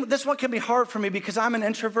this one can be hard for me because I'm an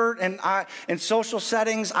introvert, and in social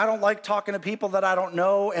settings, I don't like talking to people that I don't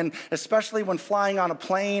know, and especially when flying on a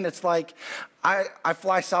plane, it's like I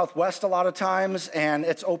fly Southwest a lot of times, and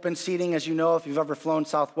it's open seating, as you know, if you've ever flown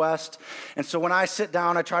Southwest. And so when I sit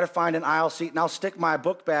down, I try to find an aisle seat, and I'll stick my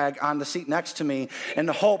book bag on the seat next to me in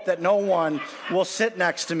the hope that no one will sit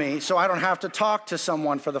next to me so I don't have to talk to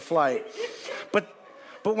someone for the flight.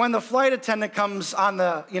 But when the flight attendant comes on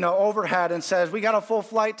the, overhead and says, we got a full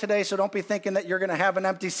flight today, so don't be thinking that you're going to have an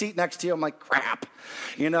empty seat next to you, I'm like, crap,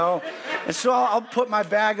 And so I'll put my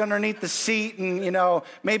bag underneath the seat and,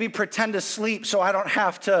 maybe pretend to sleep so I don't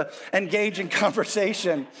have to engage in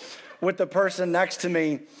conversation with the person next to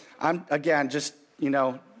me. I'm, again, just,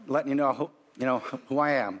 letting you know who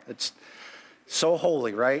I am. It's so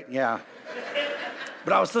holy, right? Yeah.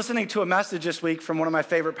 But I was listening to a message this week from one of my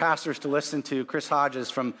favorite pastors to listen to, Chris Hodges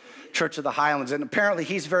from Church of the Highlands. And apparently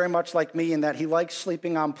he's very much like me in that he likes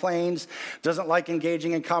sleeping on planes, doesn't like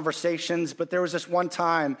engaging in conversations. But there was this one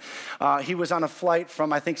time he was on a flight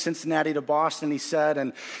from, I think, Cincinnati to Boston, he said.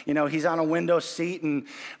 And, he's on a window seat, and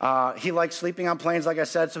he likes sleeping on planes, like I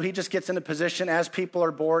said. So he just gets in a position as people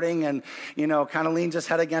are boarding and, kind of leans his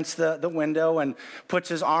head against the window and puts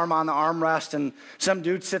his arm on the armrest. And some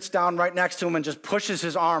dude sits down right next to him and just pushes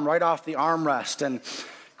his arm right off the armrest. And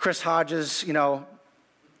Chris Hodges,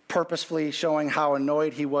 purposefully showing how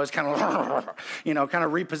annoyed he was, kind of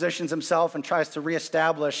repositions himself and tries to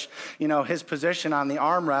reestablish, his position on the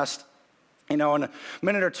armrest. And a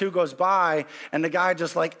minute or two goes by, and the guy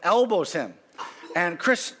just elbows him. And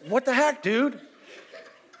Chris, what the heck, dude?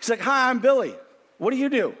 He's like, hi, I'm Billy. What do you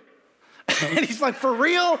do? And he's like, for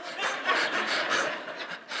real?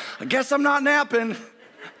 I guess I'm not napping.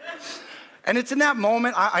 And it's in that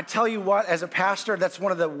moment, I tell you what, as a pastor, that's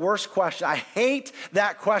one of the worst questions. I hate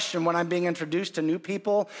that question when I'm being introduced to new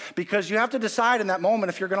people, because you have to decide in that moment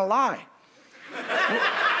if you're going to lie.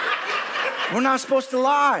 We're not supposed to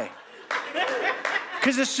lie.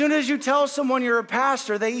 Because as soon as you tell someone you're a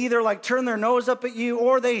pastor, they either turn their nose up at you,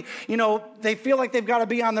 or they feel like they've got to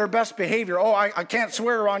be on their best behavior. Oh, I can't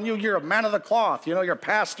swear on you. You're a man of the cloth. You're a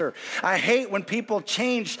pastor. I hate when people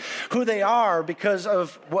change who they are because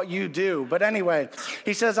of what you do. But anyway,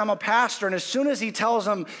 he says, I'm a pastor. And as soon as he tells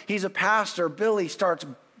him he's a pastor, Billy starts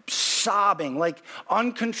sobbing,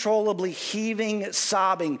 uncontrollably heaving,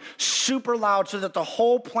 sobbing, super loud, so that the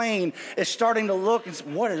whole plane is starting to look and say,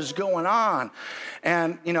 what is going on?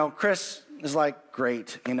 And, Chris is like,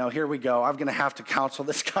 great, here we go. I'm going to have to counsel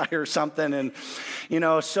this guy or something. And,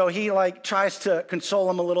 so he tries to console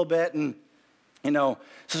him a little bit and,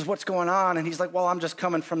 says, what's going on? And he's like, well, I'm just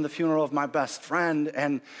coming from the funeral of my best friend,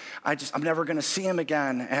 and I'm never going to see him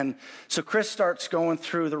again. And so Chris starts going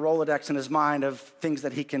through the Rolodex in his mind of things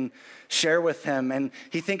that he can share with him. And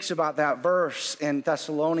he thinks about that verse in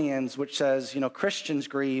Thessalonians, which says, Christians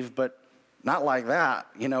grieve, but not like that.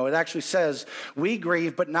 It actually says, we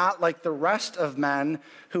grieve, but not like the rest of men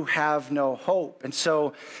who have no hope. And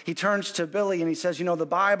so he turns to Billy and he says, the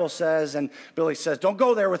Bible says, and Billy says, don't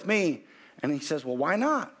go there with me. And he says, well, why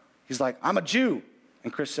not? He's like, I'm a Jew.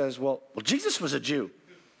 And Chris says, well, Jesus was a Jew.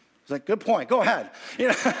 He's like, good point. Go ahead.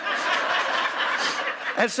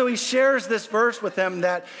 And so he shares this verse with him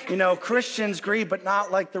that, Christians grieve, but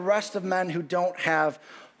not like the rest of men who don't have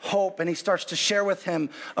hope. And he starts to share with him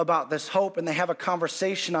about this hope, and they have a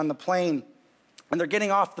conversation on the plane. And they're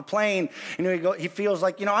getting off the plane, and he feels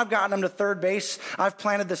like, I've gotten him to third base. I've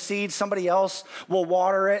planted the seed. Somebody else will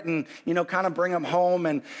water it and, kind of bring him home.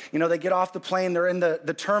 And, they get off the plane. They're in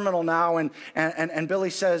the terminal now. And Billy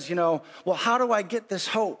says, well, how do I get this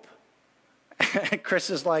hope? And Chris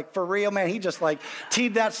is like, for real, man? He just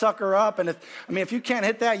teed that sucker up. And if you can't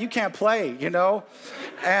hit that, you can't play,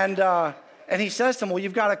 And he says to him, well,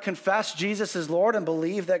 you've got to confess Jesus is Lord and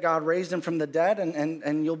believe that God raised him from the dead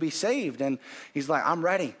and you'll be saved. And he's like, I'm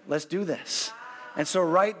ready. Let's do this. And so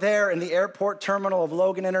right there in the airport terminal of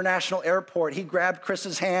Logan International Airport, he grabbed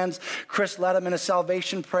Chris's hands. Chris led him in a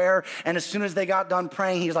salvation prayer. And as soon as they got done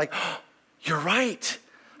praying, he's like, oh, you're right.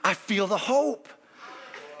 I feel the hope.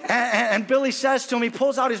 And Billy says to him, he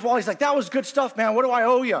pulls out his wallet. He's like, that was good stuff, man. What do I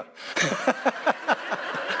owe you?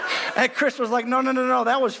 And Chris was like, no,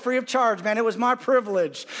 that was free of charge, man. It was my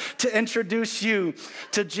privilege to introduce you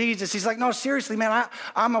to Jesus. He's like, no, seriously, man,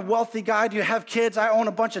 I'm a wealthy guy. Do you have kids? I own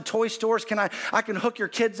a bunch of toy stores. I can hook your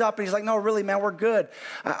kids up? And he's like, no, really, man, we're good.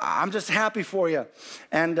 I'm just happy for you.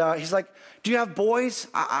 And he's like, do you have boys?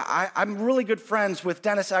 I'm really good friends with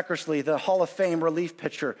Dennis Eckersley, the Hall of Fame relief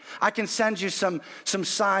pitcher. I can send you some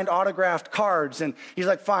signed autographed cards. And he's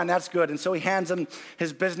like, fine, that's good. And so he hands him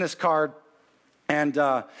his business card. And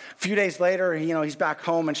a few days later, he's back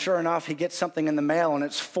home, and sure enough, he gets something in the mail, and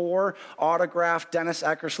it's 4 autographed Dennis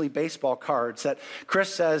Eckersley baseball cards that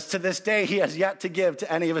Chris says to this day he has yet to give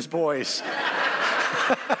to any of his boys.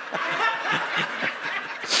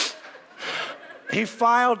 He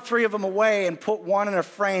filed 3 of them away and put one in a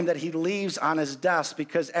frame that he leaves on his desk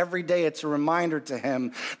because every day it's a reminder to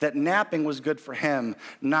him that napping was good for him,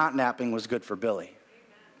 not napping was good for Billy.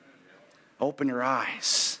 Open your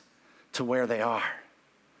eyes to where they are,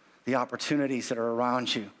 the opportunities that are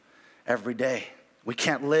around you every day. We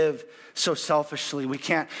can't live so selfishly. We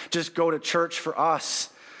can't just go to church for us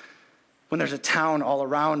when there's a town all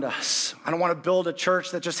around us. I don't want to build a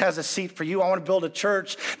church that just has a seat for you. I want to build a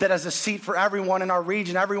church that has a seat for everyone in our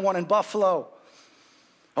region, everyone in Buffalo.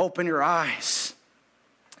 Open your eyes.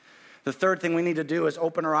 The third thing we need to do is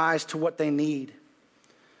open our eyes to what they need.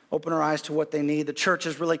 Open our eyes to what they need. The church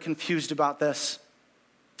is really confused about this.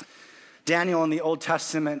 Daniel in the Old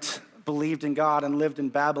Testament believed in God and lived in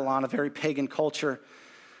Babylon, a very pagan culture,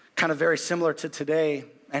 kind of very similar to today.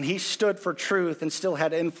 And he stood for truth and still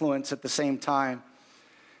had influence at the same time.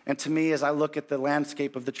 And to me, as I look at the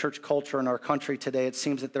landscape of the church culture in our country today, it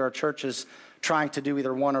seems that there are churches trying to do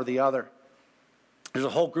either one or the other. There's a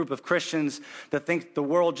whole group of Christians that think the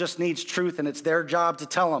world just needs truth, and it's their job to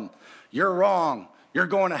tell them, you're wrong, you're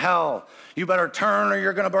going to hell, you better turn or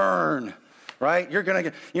you're going to burn. Right? You're going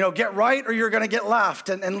to, get right or you're going to get left.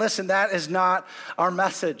 And listen, that is not our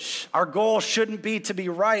message. Our goal shouldn't be to be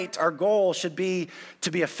right. Our goal should be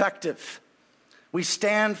to be effective. We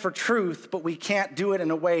stand for truth, but we can't do it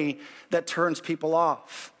in a way that turns people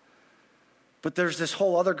off. But there's this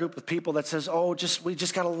whole other group of people that says, we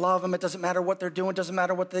just got to love them. It doesn't matter what they're doing. It doesn't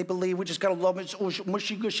matter what they believe. We just got to love them. It's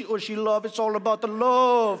mushy, gushy, ushy love. It's all about the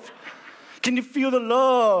love. Can you feel the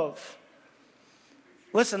love?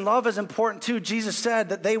 Listen, love is important too. Jesus said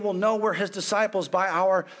that they will know we're his disciples by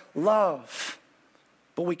our love.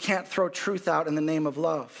 But we can't throw truth out in the name of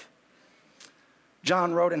love.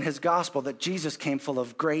 John wrote in his gospel that Jesus came full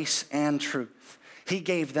of grace and truth. He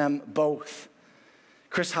gave them both.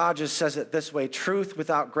 Chris Hodges says it this way: truth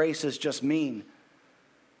without grace is just mean.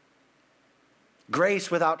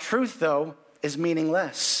 Grace without truth, though, is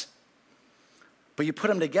meaningless. But you put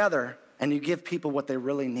them together and you give people what they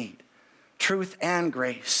really need. Truth and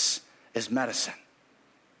grace is medicine.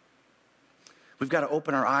 We've got to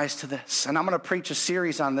open our eyes to this. And I'm going to preach a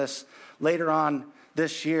series on this later on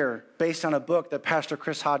this year based on a book that Pastor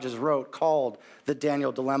Chris Hodges wrote called The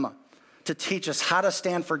Daniel Dilemma, to teach us how to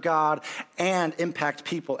stand for God and impact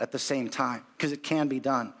people at the same time, because it can be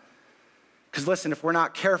done. Because listen, if we're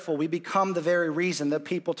not careful, we become the very reason that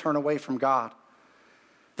people turn away from God.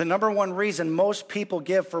 The number one reason most people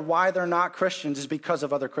give for why they're not Christians is because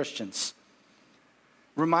of other Christians.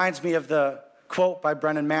 Reminds me of the quote by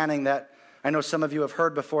Brennan Manning that I know some of you have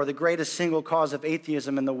heard before. The greatest single cause of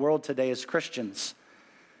atheism in the world today is Christians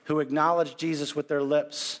who acknowledge Jesus with their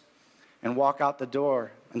lips and walk out the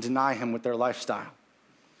door and deny him with their lifestyle.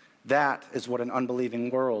 That is what an unbelieving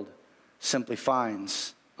world simply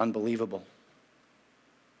finds unbelievable.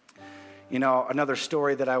 Another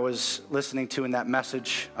story that I was listening to in that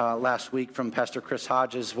message last week from Pastor Chris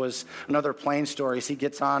Hodges was another plane story. He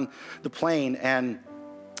gets on the plane and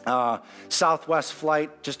Southwest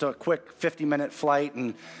flight, just a quick 50-minute flight.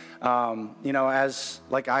 And, as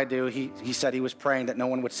like I do, he said he was praying that no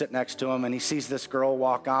one would sit next to him. And he sees this girl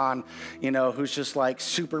walk on, who's just like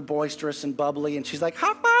super boisterous and bubbly. And she's like,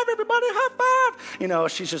 high five, everybody, high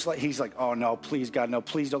five. She's just like, he's like, oh no, please God, no,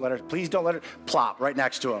 please don't let her plop right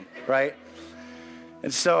next to him, right?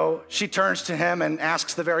 And so she turns to him and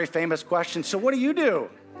asks the very famous question, so what do you do?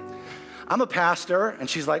 I'm a pastor. And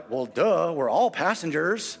she's like, well, duh, we're all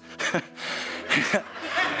passengers.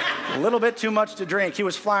 A little bit too much to drink. He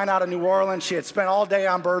was flying out of New Orleans. She had spent all day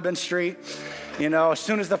on Bourbon Street. As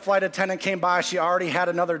soon as the flight attendant came by, she already had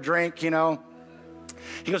another drink, He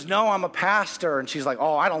goes, no, I'm a pastor. And she's like,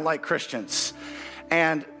 oh, I don't like Christians.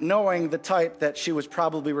 And knowing the type that she was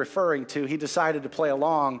probably referring to, he decided to play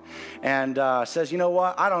along and says, you know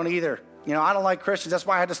what? I don't either. I don't like Christians. That's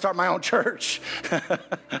why I had to start my own church.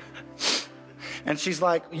 And she's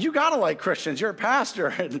like, you got to like Christians. You're a pastor.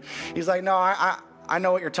 And he's like, no, I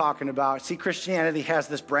know what you're talking about. See, Christianity has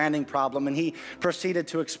this branding problem, and he proceeded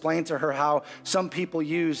to explain to her how some people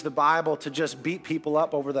use the Bible to just beat people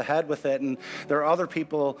up over the head with it, and there are other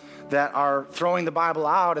people that are throwing the Bible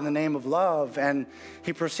out in the name of love. And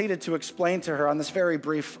he proceeded to explain to her on this very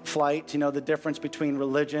brief flight, the difference between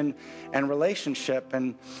religion and relationship.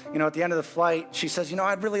 And, at the end of the flight, she says,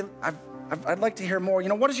 I'd like to hear more.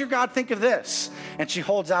 What does your God think of this? And she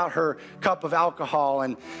holds out her cup of alcohol,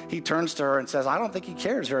 and he turns to her and says, I don't think he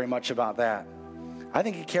cares very much about that. I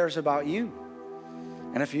think he cares about you.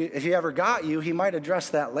 And if he ever got you, he might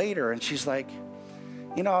address that later. And she's like,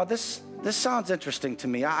 this sounds interesting to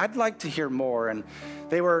me. I'd like to hear more. And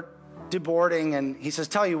they were deboarding, and he says,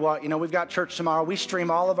 tell you what, we've got church tomorrow. We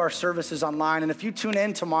stream all of our services online, and if you tune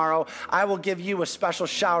in tomorrow, I will give you a special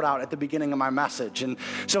shout out at the beginning of my message. And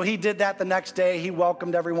so he did that the next day. He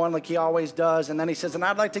welcomed everyone like he always does, and then he says, and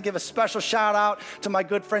I'd like to give a special shout out to my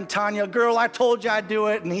good friend Tanya. Girl, I told you I'd do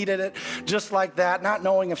it. And he did it just like that, not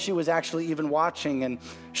knowing if she was actually even watching, and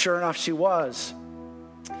sure enough, she was.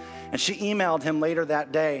 And she emailed him later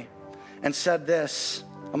that day and said this,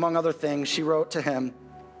 among other things. She wrote to him,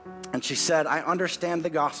 and she said, I understand the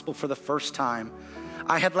gospel for the first time.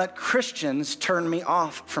 I had let Christians turn me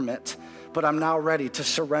off from it, but I'm now ready to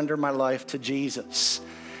surrender my life to Jesus.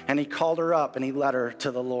 And he called her up and he led her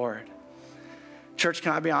to the Lord. Church,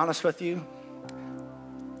 can I be honest with you?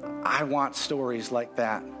 I want stories like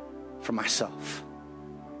that for myself.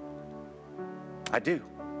 I do.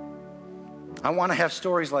 I want to have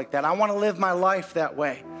stories like that. I want to live my life that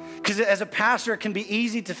way. Because as a pastor, it can be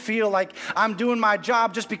easy to feel like I'm doing my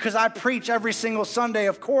job just because I preach every single Sunday.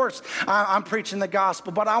 Of course, I'm preaching the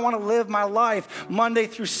gospel, but I want to live my life Monday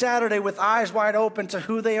through Saturday with eyes wide open to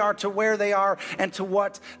who they are, to where they are, and to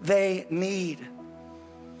what they need.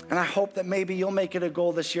 And I hope that maybe you'll make it a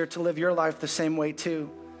goal this year to live your life the same way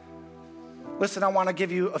too. Listen, I want to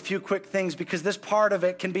give you a few quick things because this part of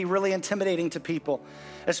it can be really intimidating to people,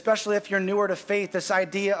 especially if you're newer to faith. This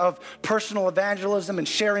idea of personal evangelism and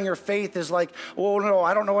sharing your faith is like, oh no,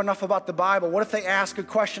 I don't know enough about the Bible. What if they ask a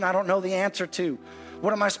question I don't know the answer to?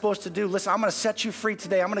 What am I supposed to do? Listen, I'm going to set you free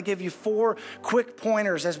today. I'm going to give you 4 quick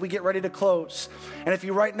pointers as we get ready to close. And if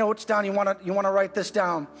you write notes down, you want to write this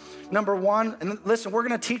down. Number 1, and listen, we're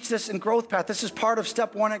going to teach this in Growth Path. This is part of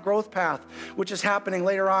step 1 at Growth Path, which is happening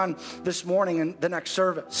later on this morning in the next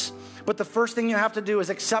service. But the first thing you have to do is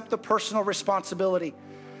accept the personal responsibility.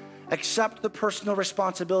 Accept the personal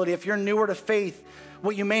responsibility. If you're newer to faith,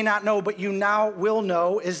 what you may not know, but you now will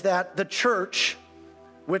know, is that the church,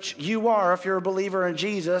 which you are if you're a believer in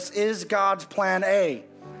Jesus, is God's plan A.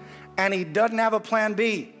 And he doesn't have a plan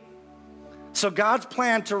B. So God's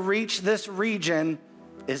plan to reach this region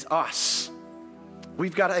is us.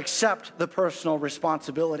 We've got to accept the personal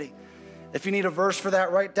responsibility. If you need a verse for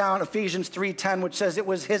that, write down Ephesians 3:10, which says it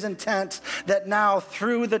was his intent that now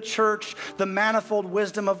through the church, the manifold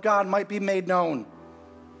wisdom of God might be made known.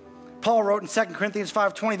 Paul wrote in 2 Corinthians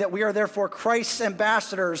 5:20 that we are therefore Christ's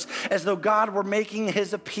ambassadors, as though God were making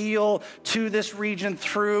his appeal to this region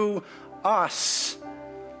through us.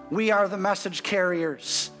 We are the message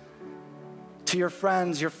carriers to your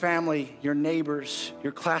friends, your family, your neighbors,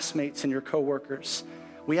 your classmates, and your coworkers.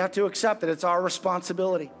 We have to accept that it's our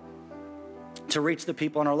responsibility to reach the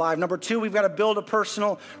people in our life. Number 2, we've got to build a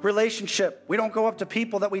personal relationship. We don't go up to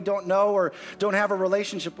people that we don't know or don't have a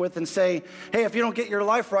relationship with and say, hey, if you don't get your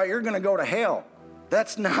life right, you're going to go to hell.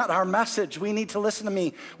 That's not our message. We need to listen to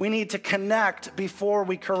me. We need to connect before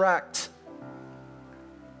we correct.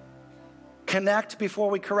 Connect before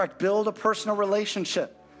we correct. Build a personal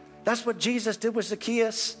relationship. That's what Jesus did with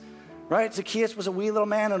Zacchaeus, right? Zacchaeus was a wee little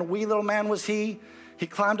man, and a wee little man was he. He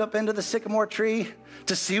climbed up into the sycamore tree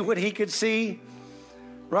to see what he could see.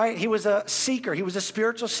 right? He was a seeker. He was a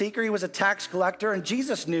spiritual seeker. He was a tax collector. And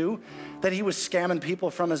Jesus knew that he was scamming people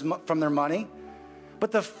from their money.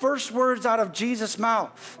 But the first words out of Jesus'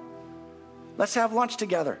 mouth, let's have lunch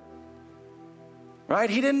together, right?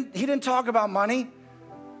 He didn't talk about money.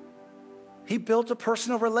 He built a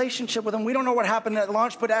personal relationship with him. We don't know what happened at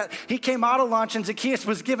lunch, but he came out of lunch and Zacchaeus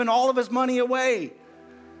was giving all of his money away.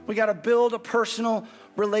 We got to build a personal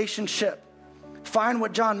relationship. Find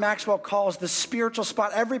what John Maxwell calls the spiritual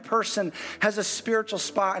spot. Every person has a spiritual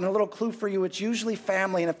spot, and a little clue for you, it's usually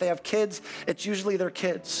family, and if they have kids, it's usually their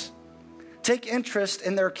kids. Take interest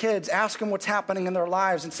in their kids. Ask them what's happening in their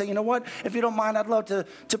lives and say, you know what, if you don't mind, I'd love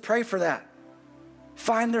to pray for that.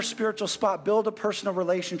 Find their spiritual spot, build a personal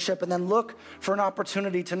relationship, and then look for an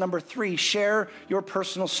opportunity to, number 3, share your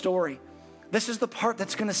personal story. This is the part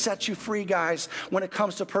that's going to set you free, guys, when it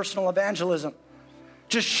comes to personal evangelism.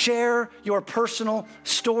 Just share your personal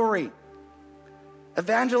story.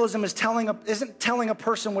 Evangelism isn't telling a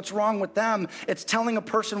person what's wrong with them. It's telling a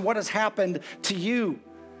person what has happened to you.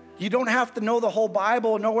 You don't have to know the whole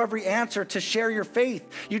Bible, know every answer to share your faith.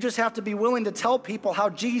 You just have to be willing to tell people how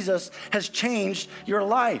Jesus has changed your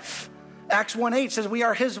life. Acts 1:8 says we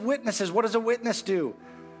are his witnesses. What does a witness do?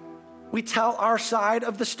 We tell our side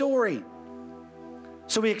of the story.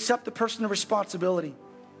 So we accept the personal responsibility.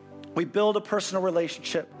 We build a personal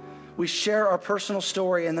relationship. We share our personal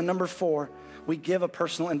story. And then number 4, we give a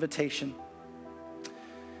personal invitation.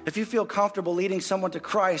 If you feel comfortable leading someone to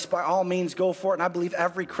Christ, by all means, go for it. And I believe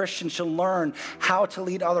every Christian should learn how to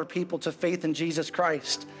lead other people to faith in Jesus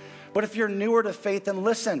Christ. But if you're newer to faith, then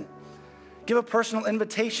listen. Give a personal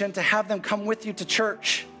invitation to have them come with you to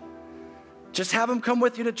church. Just have them come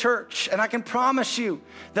with you to church. And I can promise you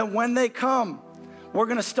that when they come, we're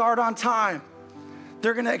going to start on time.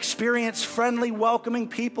 They're going to experience friendly, welcoming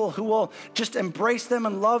people who will just embrace them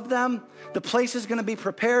and love them. The place is going to be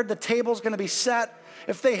prepared. The table's going to be set.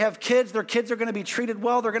 If they have kids, their kids are going to be treated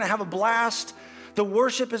well. They're going to have a blast. The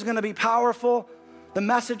worship is going to be powerful. The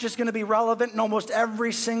message is going to be relevant. And almost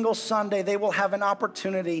every single Sunday, they will have an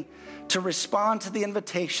opportunity to respond to the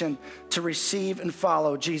invitation to receive and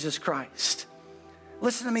follow Jesus Christ.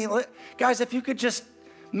 Listen to me. Guys, if you could just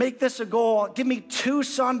make this a goal, give me 2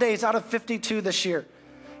 Sundays out of 52 this year.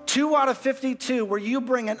 2 out of 52 where you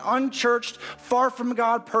bring an unchurched, far from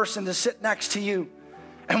God person to sit next to you.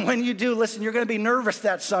 And when you do, listen, you're going to be nervous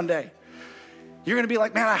that Sunday. You're going to be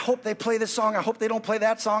like, man, I hope they play this song. I hope they don't play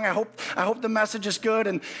that song. I hope the message is good.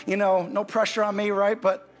 And, no pressure on me, right?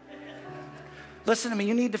 But listen to me.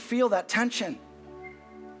 You need to feel that tension.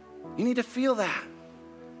 You need to feel that.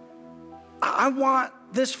 I want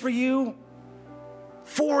this for you,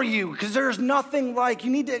 because there's nothing like,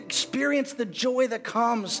 you need to experience the joy that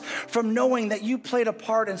comes from knowing that you played a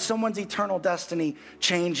part in someone's eternal destiny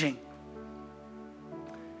changing.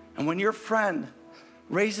 And when your friend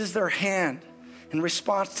raises their hand in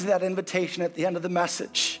response to that invitation at the end of the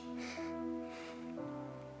message,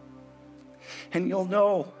 and you'll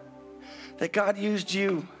know that God used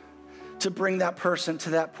you to bring that person to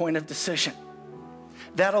that point of decision.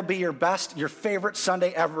 That'll be your favorite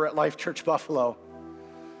Sunday ever at Life Church Buffalo.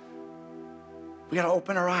 We got to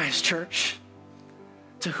open our eyes, church,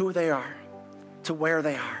 to who they are, to where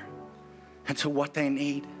they are, and to what they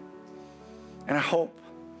need. And I hope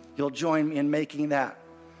you'll join me in making that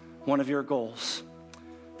one of your goals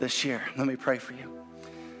this year. Let me pray for you.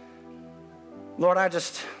 Lord,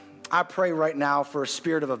 I pray right now for a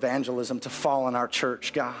spirit of evangelism to fall in our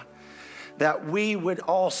church, God. That we would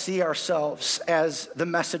all see ourselves as the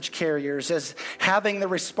message carriers, as having the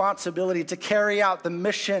responsibility to carry out the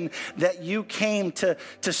mission that you came to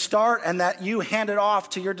start and that you handed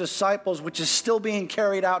off to your disciples, which is still being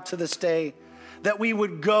carried out to this day. That we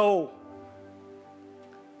would go.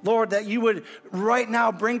 Lord, that you would right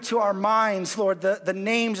now bring to our minds, Lord, the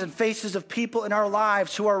names and faces of people in our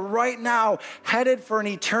lives who are right now headed for an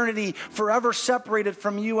eternity forever separated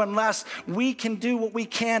from you unless we can do what we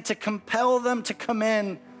can to compel them to come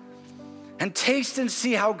in and taste and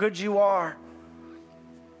see how good you are.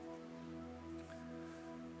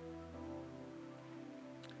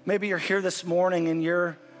 Maybe you're here this morning and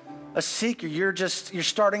you're a seeker. You're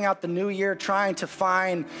starting out the new year trying to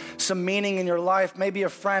find some meaning in your life. Maybe a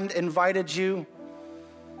friend invited you.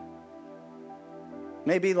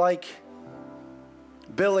 Maybe like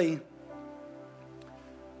Billy,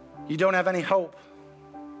 you don't have any hope.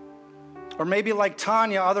 Or maybe like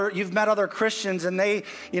Tanya, you've met other Christians and they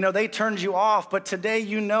turned you off, but today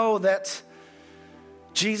you know that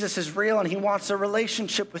Jesus is real and he wants a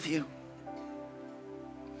relationship with you.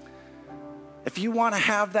 if you want to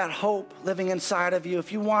have that hope living inside of you,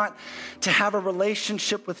 if you want to have a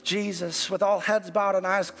relationship with Jesus, with all heads bowed and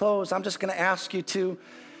eyes closed, I'm just going to ask you to,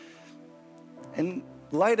 in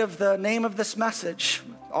light of the name of this message,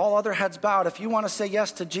 all other heads bowed, if you want to say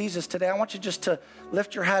yes to Jesus today, I want you just to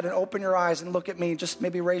lift your head and open your eyes and look at me. Just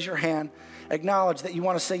maybe raise your hand. Acknowledge that you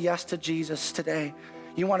want to say yes to Jesus today.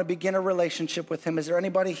 You want to begin a relationship with him. Is there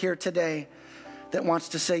anybody here today that wants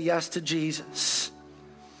to say yes to Jesus?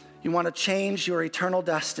 You want to change your eternal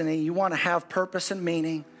destiny. You want to have purpose and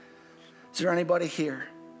meaning. Is there anybody here?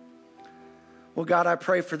 Well, God, I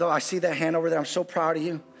pray for those. I see that hand over there. I'm so proud of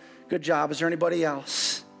you. Good job. Is there anybody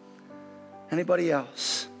else? Anybody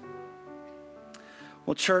else?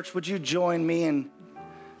 Well, church, would you join me and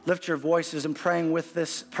lift your voices in praying with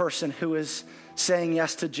this person who is saying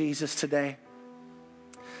yes to Jesus today?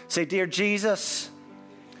 Say, dear Jesus,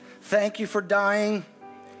 thank you for dying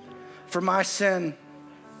for my sin.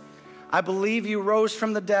 I believe you rose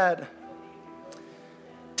from the dead.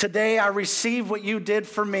 Today I receive what you did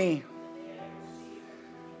for me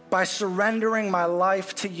by surrendering my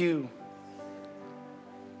life to you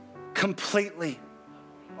completely.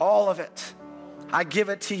 All of it. I give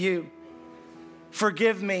it to you.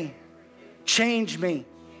 Forgive me. Change me.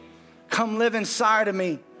 Come live inside of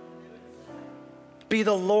me. Be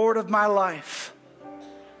the Lord of my life.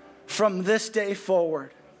 From this day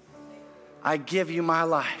forward, I give you my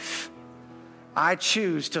life. I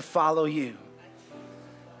choose to follow you.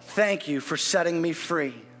 Thank you for setting me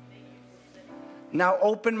free. Now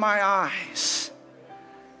open my eyes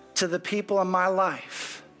to the people in my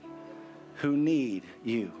life who need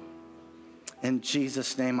you. In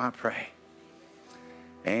Jesus' name I pray.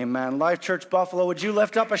 Amen. Life Church Buffalo, would you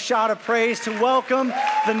lift up a shout of praise to welcome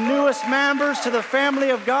the newest members to the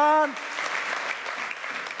family of God?